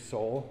eat at your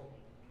soul.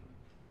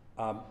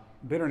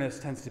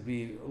 Bitterness tends to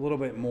be a little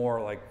bit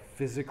more like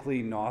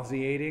physically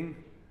nauseating.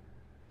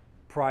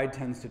 Pride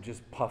tends to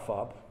just puff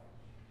up.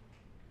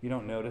 You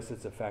don't notice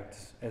its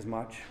effects as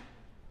much.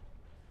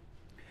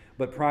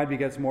 But pride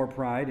begets more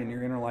pride, and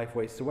your inner life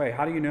wastes away.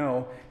 How do you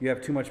know you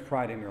have too much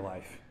pride in your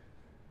life?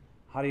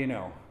 How do you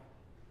know?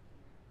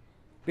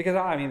 Because,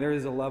 I mean, there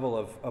is a level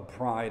of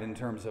pride in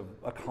terms of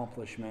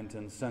accomplishment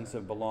and sense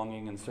of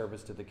belonging and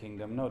service to the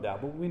kingdom, no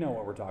doubt. But we know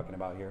what we're talking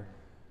about here.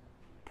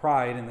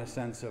 Pride in the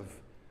sense of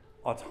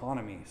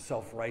autonomy,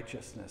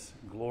 self-righteousness,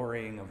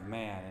 glorying of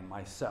man and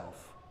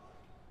myself.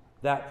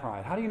 That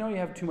pride. How do you know you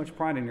have too much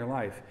pride in your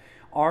life?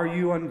 Are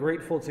you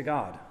ungrateful to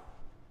God?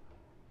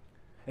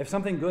 If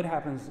something good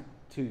happens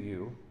to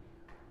you,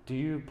 do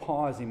you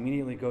pause,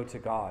 immediately go to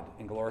God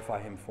and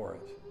glorify Him for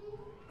it?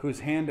 Whose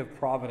hand of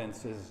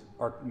providence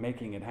are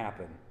making it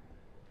happen?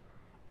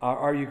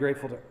 Are you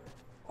grateful to?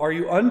 Are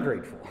you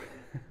ungrateful?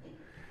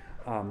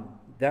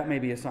 That may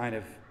be a sign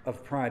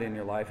of pride in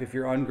your life if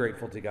you're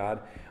ungrateful to God.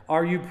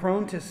 Are you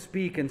prone to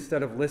speak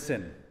instead of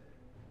listen?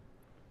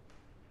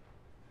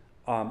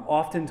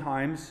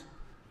 Oftentimes,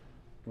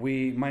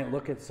 we might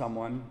look at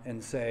someone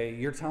and say,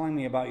 "You're telling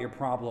me about your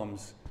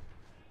problems,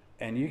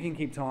 and you can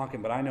keep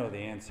talking, but I know the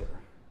answer.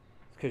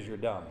 It's because you're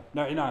dumb."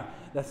 No, you're not.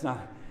 That's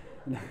not.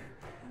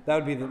 That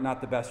would be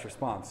not the best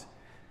response.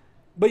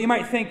 But you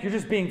might think you're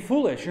just being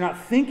foolish. You're not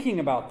thinking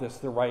about this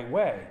the right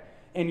way.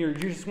 And you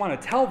just want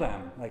to tell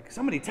them. Like,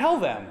 somebody tell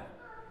them.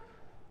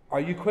 Are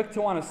you quick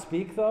to want to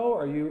speak, though?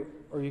 Or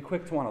are you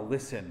quick to want to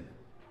listen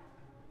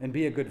and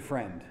be a good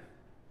friend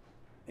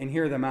and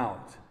hear them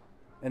out?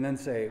 And then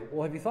say,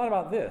 "Well, have you thought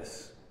about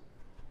this?"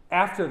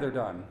 After they're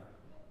done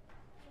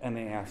and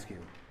they ask you.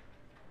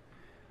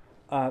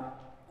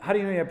 How do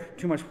you know you have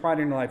too much pride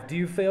in your life? Do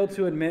you fail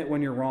to admit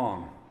when you're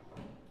wrong?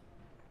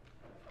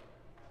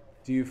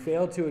 Do you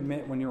fail to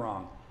admit when you're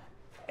wrong?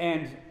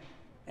 And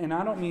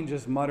I don't mean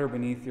just mutter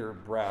beneath your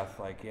breath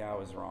like, "Yeah, I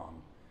was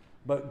wrong."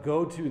 But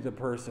go to the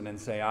person and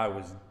say, "I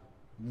was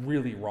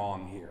really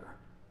wrong here."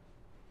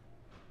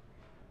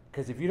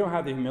 Because if you don't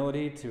have the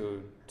humility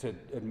to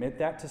admit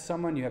that to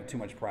someone, you have too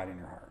much pride in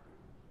your heart.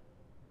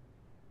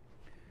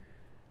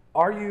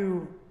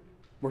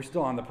 We're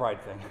still on the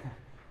pride thing.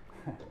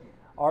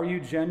 Are you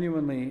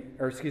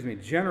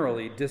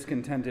generally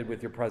discontented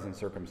with your present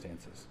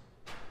circumstances?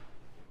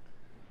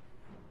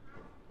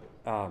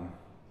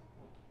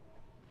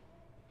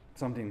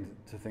 Something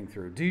to think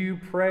through. Do you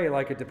pray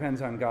like it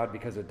depends on God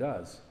because it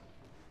does?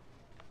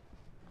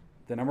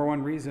 The number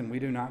one reason we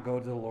do not go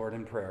to the Lord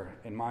in prayer,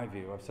 in my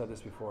view, I've said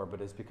this before,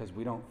 but it's because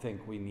we don't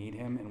think we need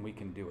Him and we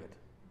can do it.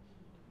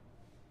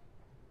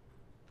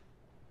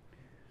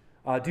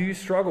 Do you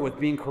struggle with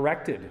being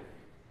corrected?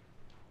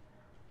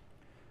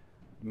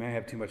 You may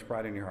have too much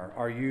pride in your heart.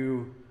 Are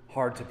you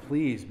hard to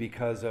please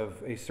because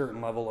of a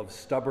certain level of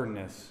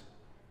stubbornness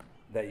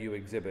that you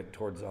exhibit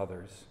towards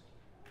others?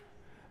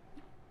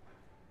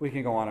 We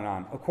can go on and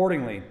on.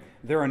 Accordingly,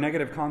 there are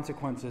negative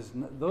consequences.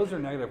 Those are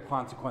negative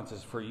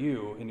consequences for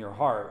you in your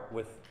heart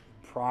with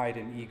pride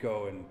and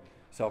ego and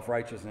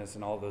self-righteousness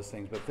and all those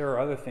things. But there are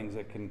other things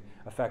that can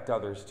affect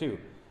others too.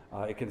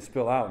 It can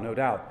spill out, no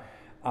doubt.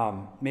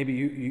 Maybe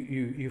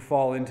you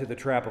fall into the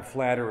trap of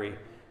flattery,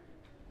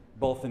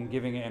 both in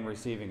giving it and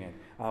receiving it.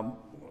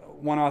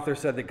 One author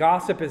said that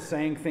gossip is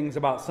saying things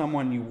about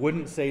someone you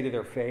wouldn't say to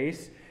their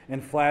face,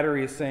 and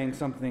flattery is saying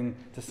something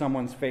to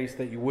someone's face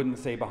that you wouldn't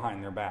say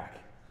behind their back.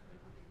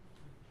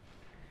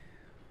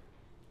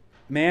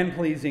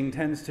 Man-pleasing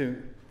tends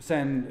to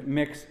send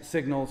mixed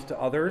signals to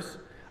others.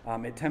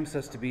 It tempts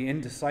us to be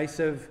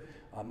indecisive,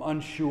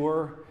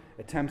 unsure.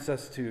 It tempts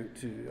us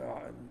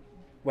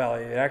well,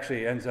 it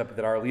actually ends up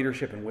that our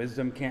leadership and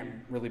wisdom can't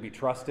really be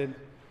trusted,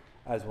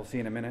 as we'll see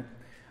in a minute.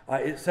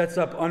 It sets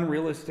up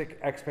unrealistic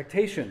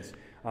expectations.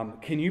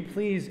 Can you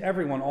please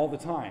everyone all the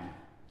time?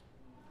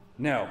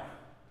 No,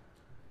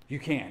 you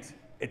can't.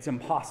 It's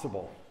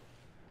impossible.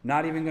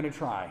 Not even going to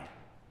try.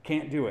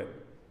 Can't do it.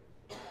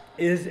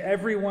 Is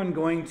everyone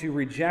going to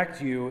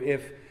reject you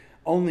if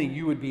only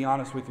you would be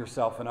honest with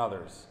yourself and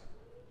others?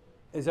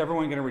 Is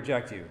everyone going to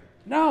reject you?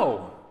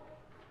 No.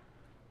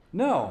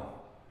 No.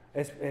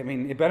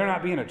 It better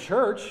not be in a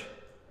church,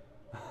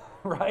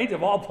 right?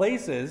 Of all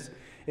places,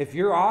 if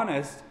you're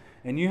honest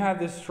and you have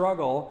this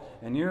struggle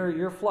and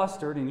you're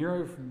flustered and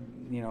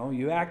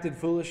you acted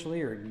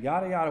foolishly or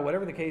yada yada,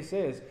 whatever the case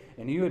is,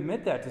 and you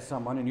admit that to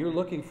someone and you're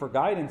looking for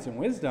guidance and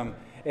wisdom,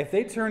 if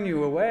they turn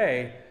you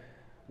away,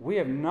 we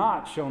have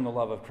not shown the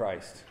love of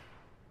Christ.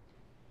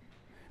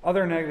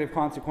 Other negative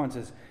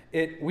consequences.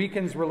 It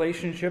weakens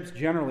relationships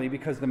generally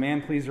because the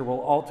man-pleaser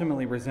will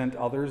ultimately resent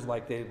others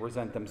like they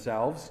resent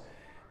themselves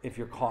if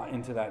you're caught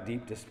into that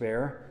deep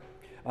despair.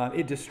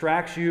 It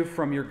distracts you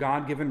from your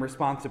God-given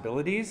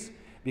responsibilities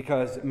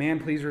because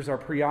man-pleasers are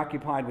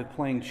preoccupied with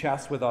playing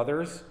chess with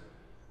others.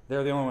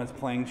 They're the only ones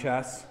playing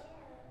chess.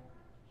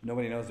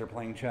 Nobody knows they're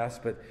playing chess,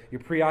 but you're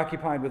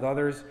preoccupied with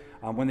others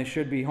when they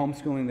should be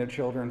homeschooling their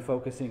children,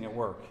 focusing at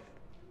work.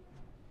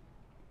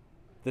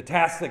 The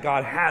task that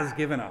God has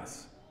given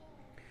us.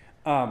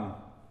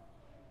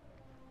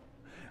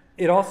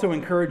 It also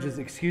encourages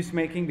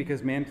excuse-making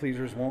because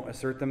man-pleasers won't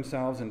assert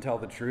themselves and tell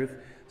the truth,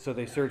 so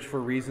they search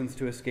for reasons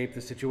to escape the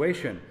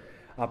situation.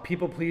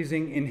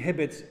 People-pleasing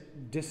inhibits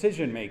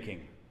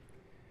decision-making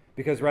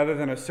because rather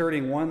than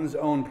asserting one's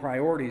own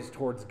priorities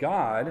towards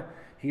God,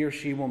 he or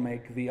she will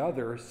make the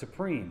other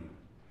supreme.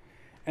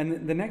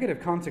 And the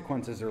negative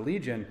consequences are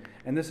legion,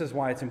 and this is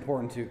why it's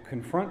important to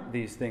confront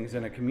these things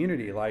in a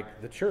community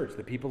like the church,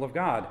 the people of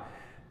God,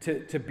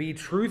 to be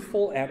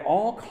truthful at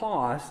all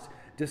cost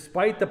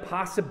despite the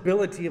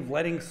possibility of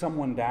letting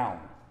someone down.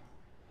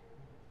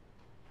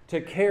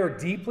 To care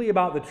deeply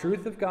about the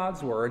truth of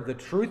God's word, the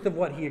truth of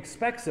what he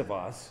expects of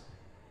us,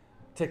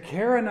 to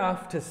care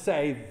enough to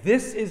say,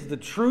 this is the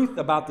truth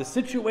about the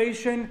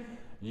situation.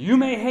 You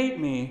may hate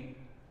me,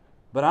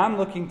 but I'm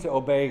looking to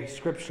obey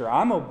Scripture.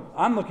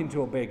 I'm looking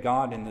to obey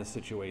God in this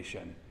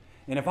situation.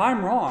 And if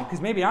I'm wrong,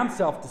 because maybe I'm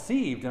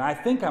self-deceived and I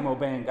think I'm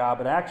obeying God,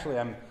 but actually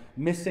I'm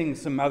missing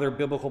some other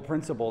biblical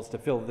principles to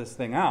fill this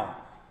thing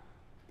out.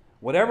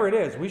 Whatever it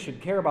is, we should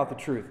care about the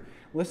truth.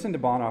 Listen to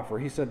Bonhoeffer.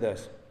 He said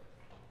this: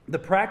 the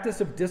practice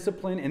of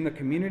discipline in the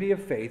community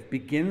of faith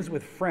begins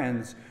with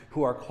friends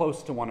who are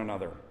close to one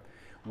another.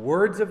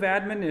 Words of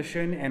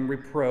admonition and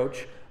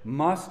reproach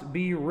must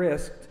be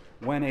risked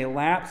when a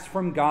lapse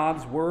from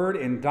God's word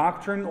in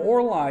doctrine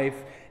or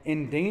life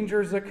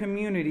endangers a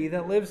community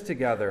that lives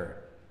together.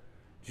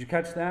 Did you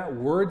catch that?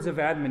 Words of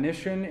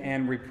admonition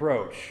and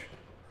reproach.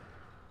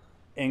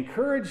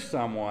 Encourage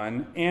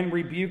someone and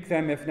rebuke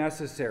them if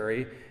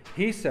necessary.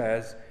 He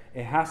says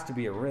it has to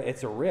be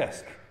it's a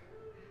risk.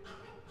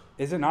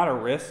 Is it not a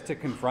risk to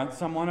confront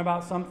someone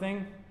about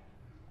something?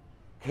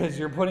 Because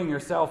you're putting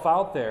yourself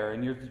out there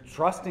and you're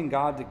trusting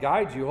God to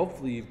guide you.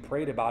 Hopefully you've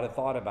prayed about it,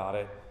 thought about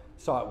it,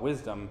 sought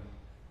wisdom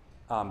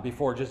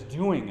before just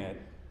doing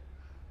it.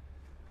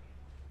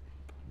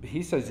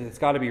 He says it's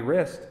got to be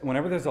risked.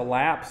 Whenever there's a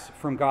lapse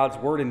from God's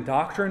word in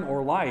doctrine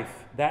or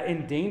life, that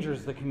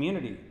endangers the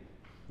community.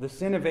 The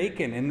sin of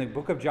Achan in the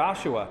book of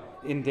Joshua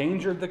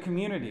endangered the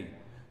community.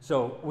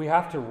 So we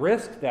have to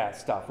risk that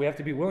stuff. We have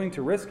to be willing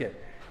to risk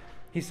it.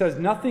 He says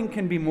nothing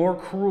can be more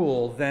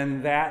cruel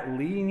than that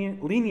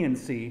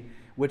leniency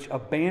which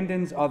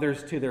abandons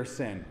others to their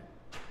sin.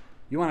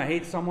 You want to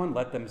hate someone?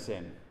 Let them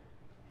sin.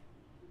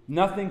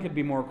 Nothing could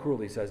be more cruel,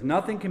 he says.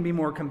 Nothing can be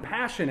more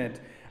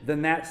compassionate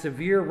than that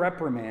severe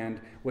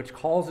reprimand which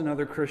calls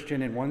another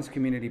Christian in one's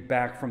community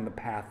back from the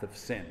path of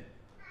sin.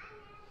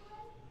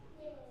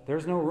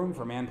 There's no room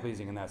for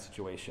man-pleasing in that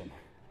situation.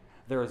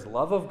 There is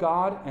love of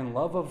God and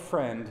love of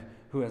friend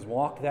who has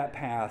walked that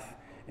path,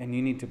 and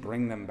you need to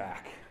bring them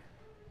back.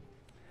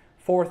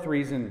 Fourth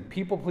reason,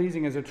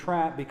 people-pleasing is a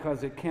trap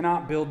because it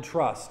cannot build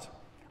trust.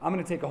 I'm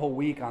going to take a whole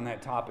week on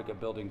that topic of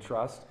building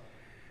trust,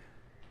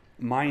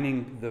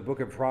 mining the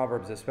book of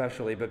Proverbs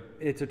especially, but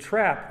it's a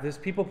trap. This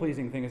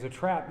people-pleasing thing is a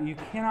trap. You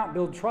cannot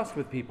build trust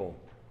with people.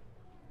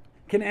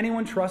 Can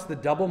anyone trust the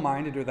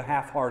double-minded or the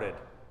half-hearted?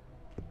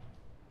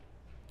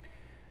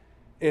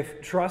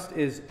 If trust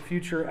is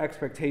future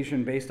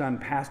expectation based on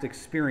past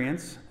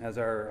experience, as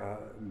our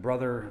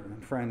brother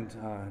and friend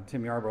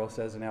Tim Yarbrough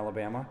says in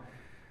Alabama,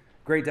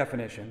 great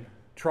definition.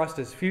 Trust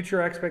is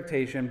future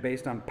expectation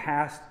based on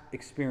past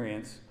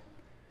experience.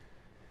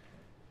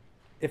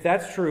 If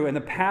that's true, and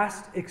the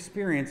past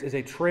experience is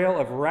a trail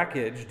of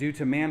wreckage due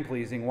to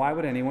man-pleasing, why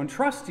would anyone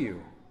trust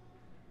you?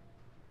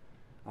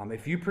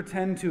 If you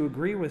pretend to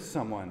agree with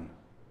someone,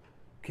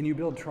 can you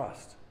build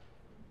trust?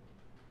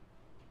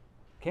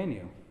 Can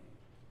you?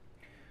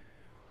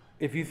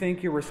 If you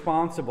think you're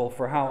responsible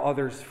for how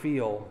others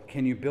feel,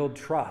 can you build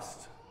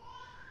trust?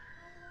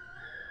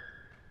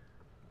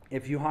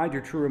 If you hide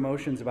your true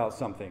emotions about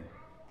something,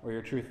 or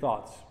your true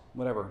thoughts,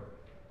 whatever,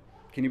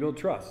 can you build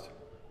trust?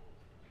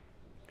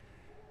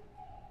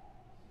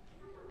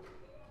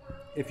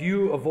 If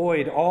you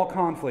avoid all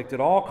conflict at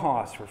all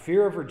costs for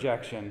fear of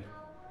rejection,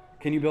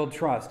 can you build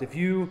trust? If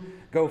you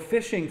go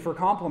fishing for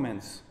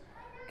compliments,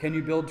 can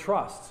you build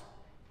trust?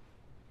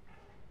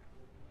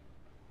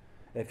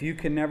 If you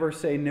can never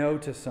say no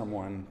to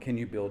someone, can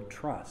you build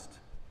trust?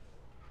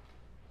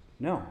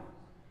 No.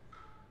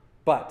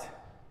 But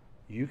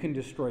you can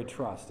destroy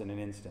trust in an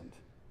instant.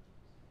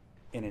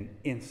 In an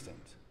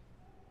instant.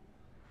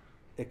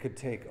 It could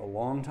take a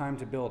long time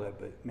to build it,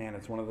 but man,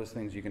 it's one of those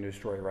things you can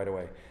destroy right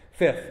away.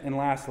 Fifth, and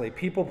lastly,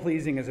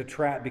 people-pleasing is a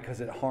trap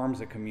because it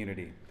harms a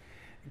community.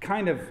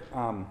 Kind of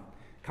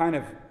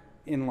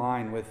in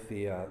line with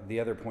the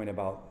other point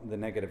about the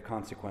negative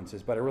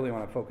consequences, but I really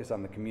want to focus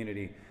on the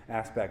community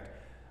aspect.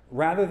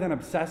 Rather than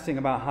obsessing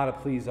about how to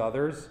please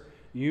others,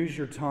 use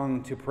your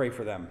tongue to pray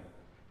for them,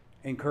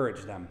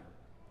 encourage them,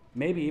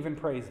 maybe even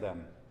praise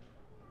them,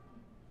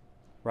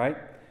 right?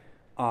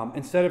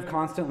 Instead of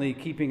constantly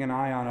keeping an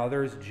eye on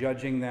others,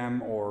 judging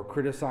them or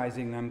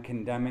criticizing them,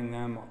 condemning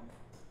them,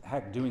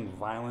 heck, doing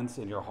violence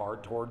in your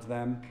heart towards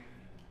them,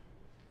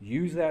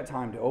 use that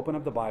time to open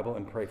up the Bible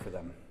and pray for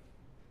them.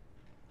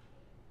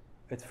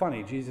 It's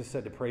funny, Jesus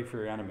said to pray for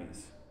your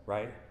enemies,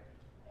 right?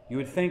 You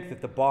would think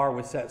that the bar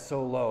was set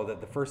so low that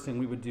the first thing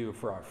we would do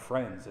for our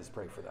friends is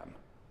pray for them.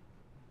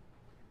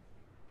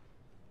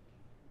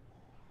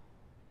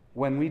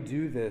 When we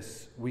do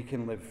this, we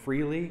can live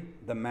freely.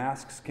 The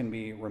masks can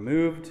be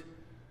removed,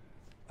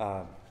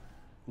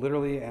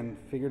 literally and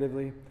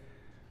figuratively.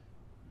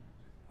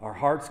 Our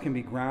hearts can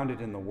be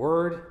grounded in the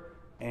Word,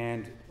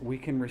 and we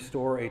can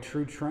restore a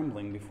true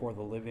trembling before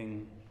the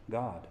living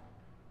God.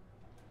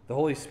 The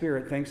Holy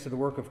Spirit, thanks to the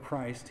work of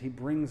Christ, He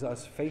brings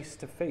us face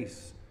to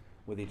face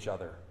with each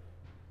other.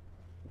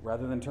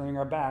 Rather than turning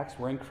our backs,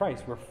 we're in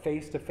Christ. We're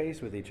face to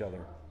face with each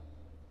other.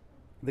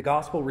 The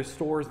gospel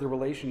restores the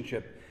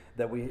relationship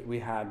that we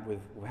have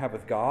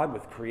with God,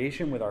 with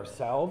creation, with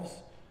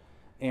ourselves,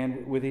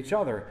 and with each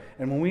other.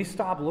 And when we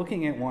stop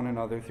looking at one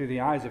another through the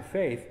eyes of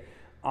faith,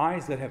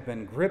 eyes that have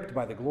been gripped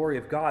by the glory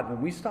of God,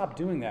 when we stop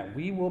doing that,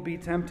 we will be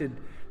tempted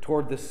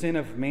toward the sin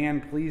of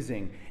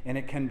man-pleasing. And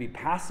it can be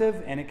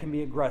passive, and it can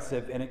be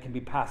aggressive, and it can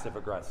be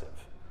passive-aggressive.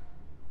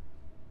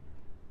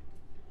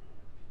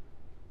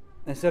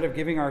 Instead of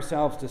giving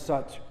ourselves to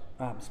such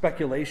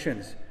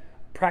speculations,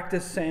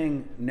 practice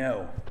saying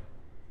no.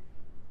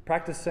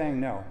 Practice saying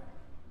no.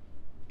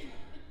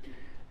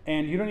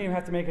 And you don't even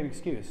have to make an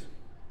excuse.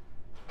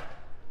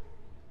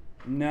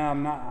 No,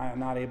 I'm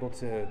not able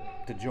to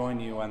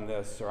join you on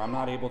this, or I'm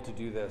not able to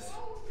do this.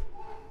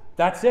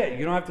 That's it.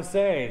 You don't have to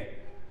say,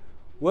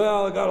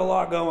 well, I got a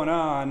lot going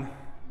on.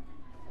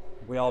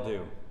 We all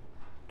do.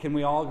 Can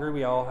we all agree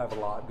we all have a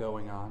lot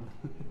going on?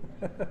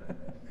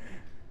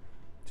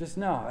 Just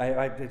no.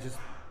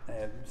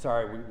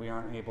 Sorry, we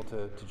aren't able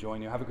to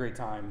join you. Have a great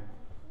time.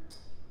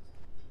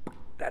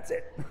 That's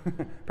it.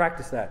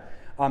 Practice that.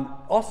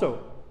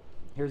 Also,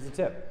 here's the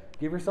tip.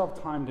 Give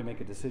yourself time to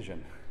make a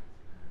decision.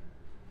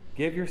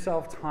 Give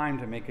yourself time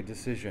to make a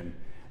decision.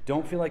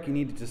 Don't feel like you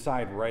need to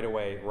decide right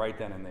away, right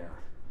then and there.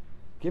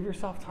 Give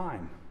yourself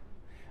time.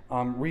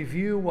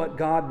 Review what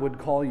God would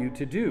call you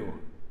to do.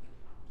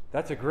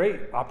 That's a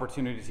great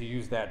opportunity to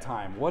use that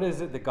time. What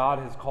is it that God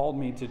has called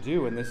me to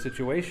do in this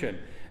situation?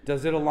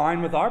 Does it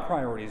align with our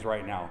priorities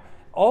right now?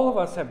 All of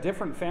us have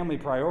different family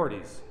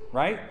priorities,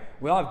 right?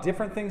 We all have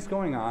different things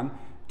going on,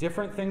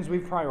 different things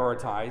we've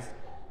prioritized.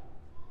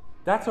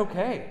 That's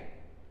okay.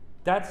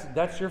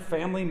 That's your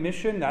family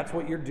mission. That's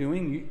what you're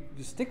doing.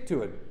 You stick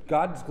to it.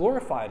 God's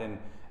glorified, and,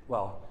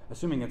 well,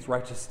 assuming it's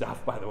righteous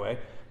stuff, by the way.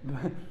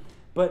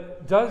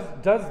 But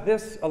does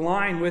this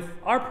align with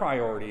our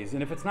priorities?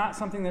 And if it's not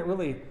something that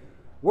really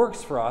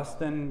works for us,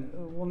 then,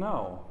 well,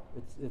 no.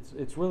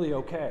 It's really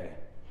okay.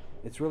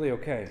 It's really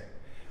okay.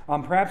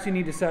 Perhaps you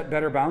need to set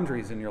better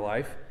boundaries in your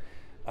life.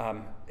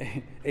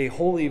 A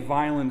holy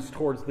violence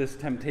towards this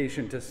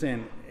temptation to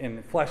sin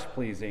and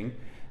flesh-pleasing.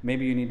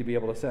 Maybe you need to be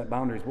able to set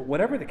boundaries. But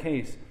whatever the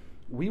case,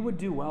 we would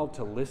do well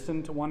to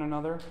listen to one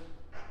another,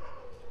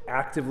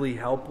 actively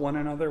help one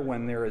another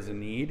when there is a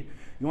need.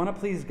 You want to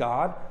please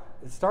God?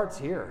 It starts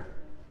here.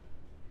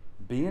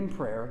 Be in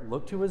prayer,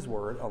 look to His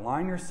Word,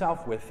 align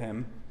yourself with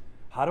Him.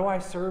 How do I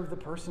serve the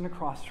person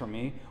across from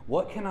me?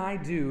 What can I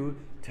do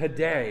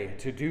today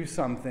to do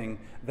something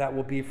that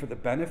will be for the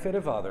benefit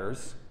of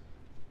others?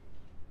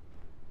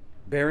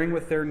 Bearing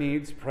with their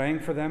needs, praying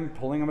for them,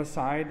 pulling them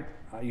aside.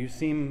 You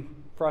seem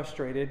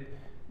frustrated.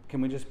 Can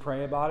we just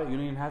pray about it? You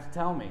don't even have to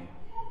tell me.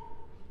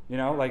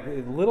 Like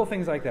little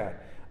things like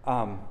that.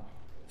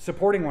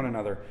 Supporting one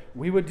another.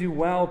 We would do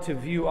well to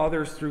view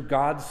others through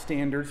God's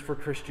standards for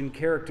Christian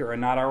character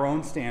and not our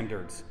own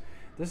standards.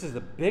 This is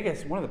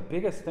one of the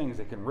biggest things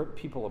that can rip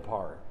people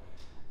apart.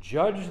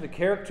 Judge the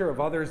character of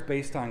others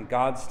based on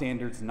God's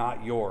standards,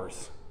 not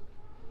yours.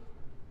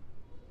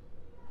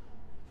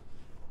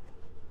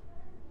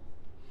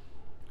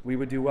 We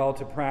would do well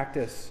to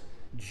practice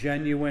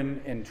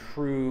genuine and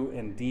true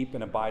and deep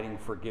and abiding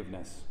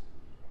forgiveness,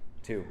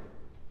 too.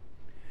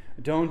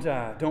 Don't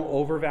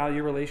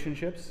overvalue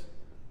relationships,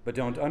 but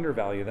don't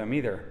undervalue them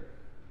either.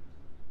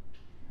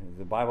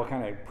 The Bible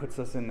kind of puts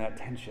us in that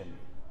tension.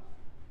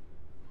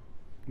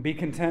 Be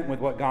content with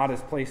what God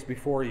has placed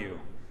before you.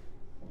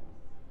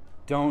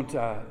 Don't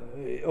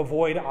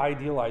avoid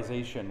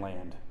idealization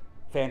land,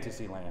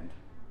 fantasy land.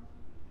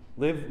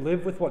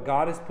 Live with what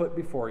God has put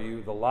before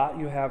you, the lot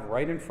you have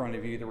right in front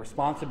of you, the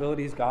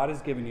responsibilities God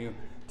has given you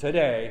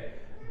today.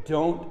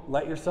 Don't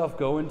let yourself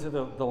go into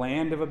the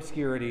land of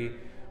obscurity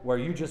where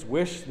you just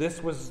wish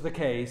this was the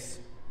case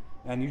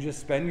and you just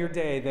spend your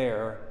day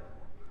there.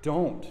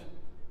 Don't.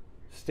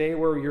 Stay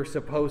where you're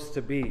supposed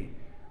to be.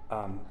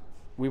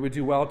 We would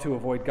do well to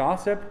avoid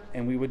gossip,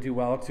 and we would do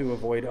well to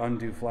avoid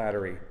undue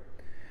flattery.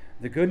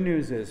 The good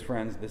news is,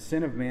 friends, the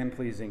sin of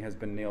man-pleasing has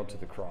been nailed to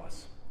the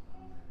cross.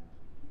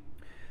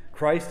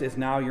 Christ is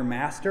now your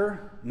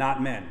master,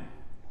 not men.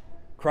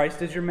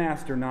 Christ is your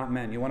master, not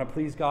men. You want to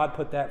please God?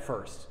 Put that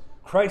first.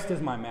 Christ is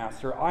my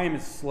master. I am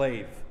his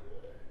slave.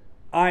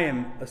 I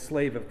am a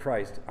slave of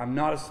Christ. I'm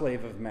not a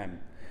slave of men.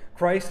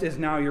 Christ is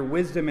now your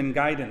wisdom and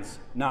guidance,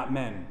 not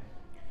men.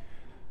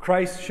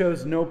 Christ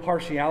shows no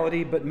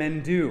partiality, but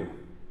men do.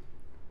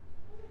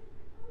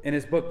 In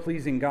his book,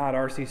 Pleasing God,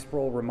 R.C.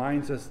 Sproul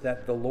reminds us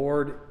that the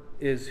Lord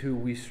is who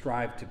we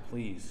strive to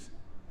please.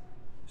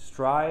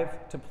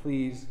 Strive to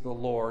please the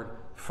Lord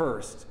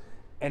first.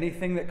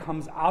 Anything that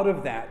comes out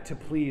of that to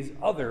please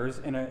others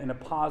in a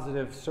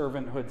positive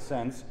servanthood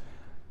sense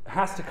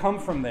has to come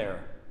from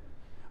there.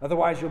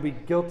 Otherwise, you'll be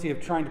guilty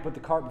of trying to put the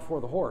cart before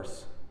the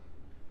horse.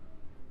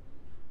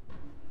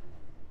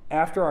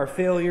 After our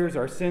failures,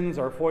 our sins,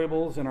 our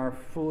foibles, and our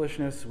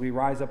foolishness, we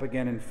rise up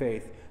again in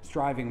faith,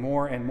 striving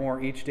more and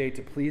more each day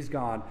to please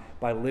God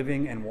by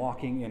living and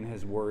walking in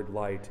his word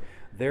light.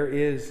 There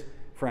is,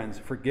 friends,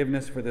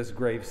 forgiveness for this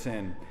grave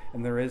sin,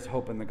 and there is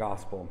hope in the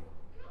gospel.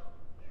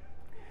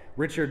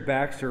 Richard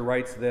Baxter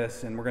writes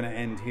this, and we're going to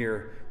end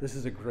here. This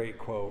is a great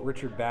quote.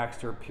 Richard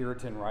Baxter,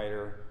 Puritan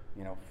writer,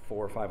 400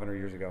 or 500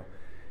 years ago.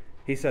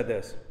 He said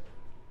this: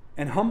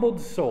 "An humbled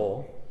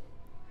soul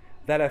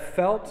that have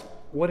felt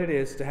what it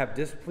is to have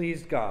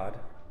displeased God,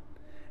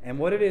 and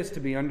what it is to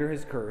be under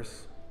his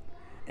curse,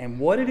 and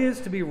what it is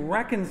to be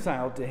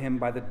reconciled to him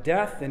by the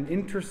death and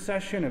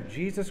intercession of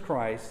Jesus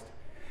Christ,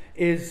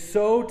 is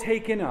so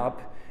taken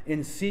up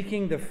in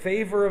seeking the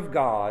favor of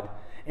God,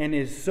 and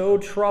is so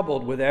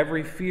troubled with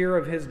every fear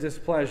of his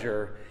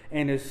displeasure,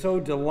 and is so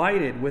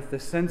delighted with the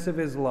sense of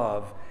his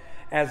love,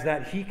 as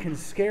that he can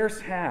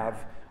scarce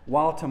have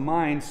while to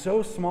mind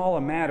so small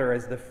a matter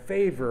as the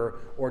favor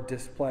or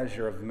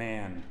displeasure of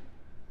man."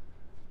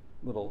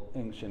 Little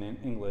ancient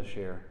English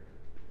here.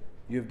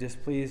 You have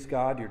displeased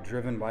God. You're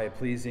driven by a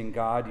pleasing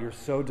God. You're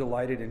so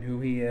delighted in who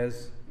he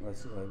is.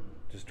 Let's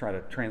just try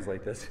to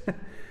translate this.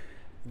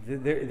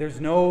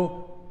 There's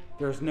no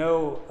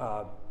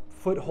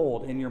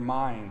foothold in your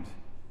mind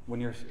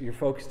when you're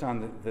focused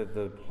on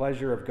the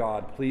pleasure of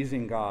God,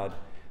 pleasing God.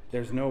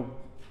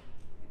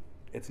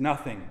 It's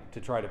nothing to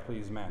try to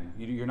please men.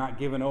 You're not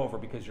given over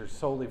because you're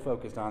solely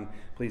focused on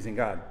pleasing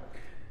God.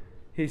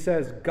 He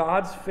says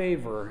God's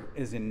favor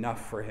is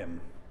enough for him.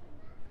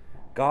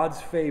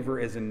 God's favor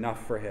is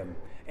enough for him,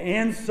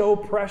 and so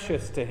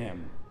precious to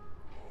him,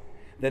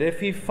 that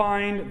if he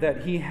find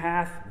that he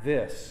hath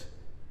this,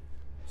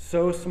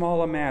 so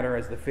small a matter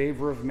as the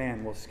favor of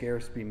man will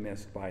scarce be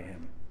missed by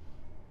him.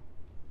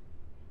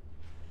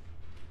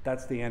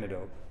 That's the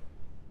antidote.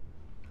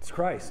 It's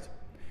Christ.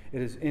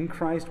 It is in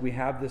Christ we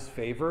have this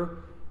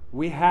favor.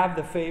 We have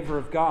the favor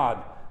of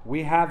God.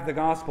 We have the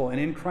gospel. And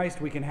in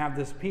Christ we can have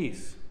this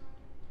peace.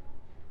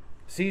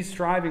 Cease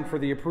striving for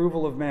the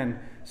approval of men.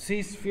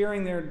 Cease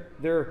fearing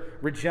their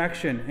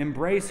rejection.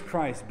 Embrace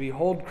Christ.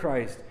 Behold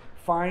Christ.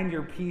 Find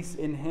your peace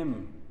in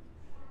him.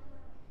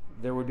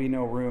 There would be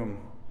no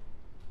room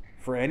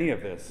for any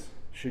of this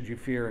should you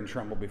fear and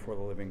tremble before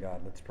the living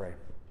God. Let's pray.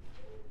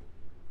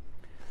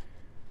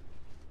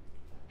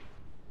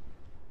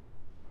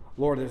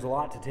 Lord, there's a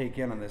lot to take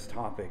in on this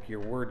topic. Your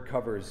word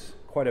covers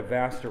quite a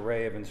vast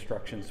array of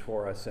instructions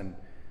for us. And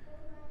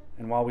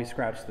while we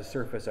scratch the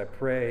surface, I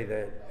pray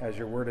that as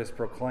your word is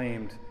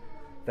proclaimed,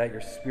 that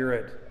your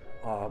Spirit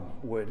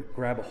would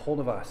grab a hold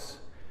of us,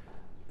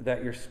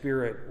 that your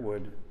Spirit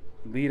would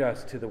lead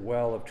us to the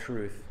well of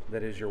truth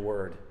that is your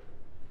word.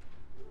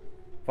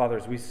 Father,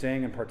 as we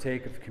sing and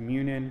partake of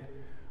communion,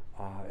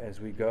 as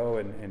we go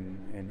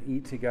and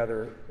eat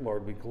together,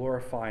 Lord, we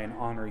glorify and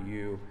honor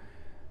you.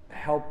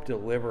 Help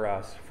deliver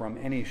us from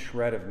any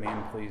shred of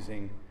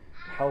man-pleasing.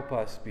 Help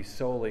us be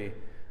solely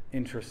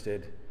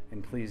interested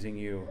in pleasing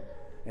you.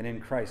 And in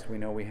Christ we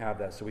know we have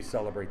that, so we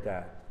celebrate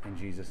that. In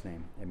Jesus'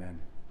 name, amen.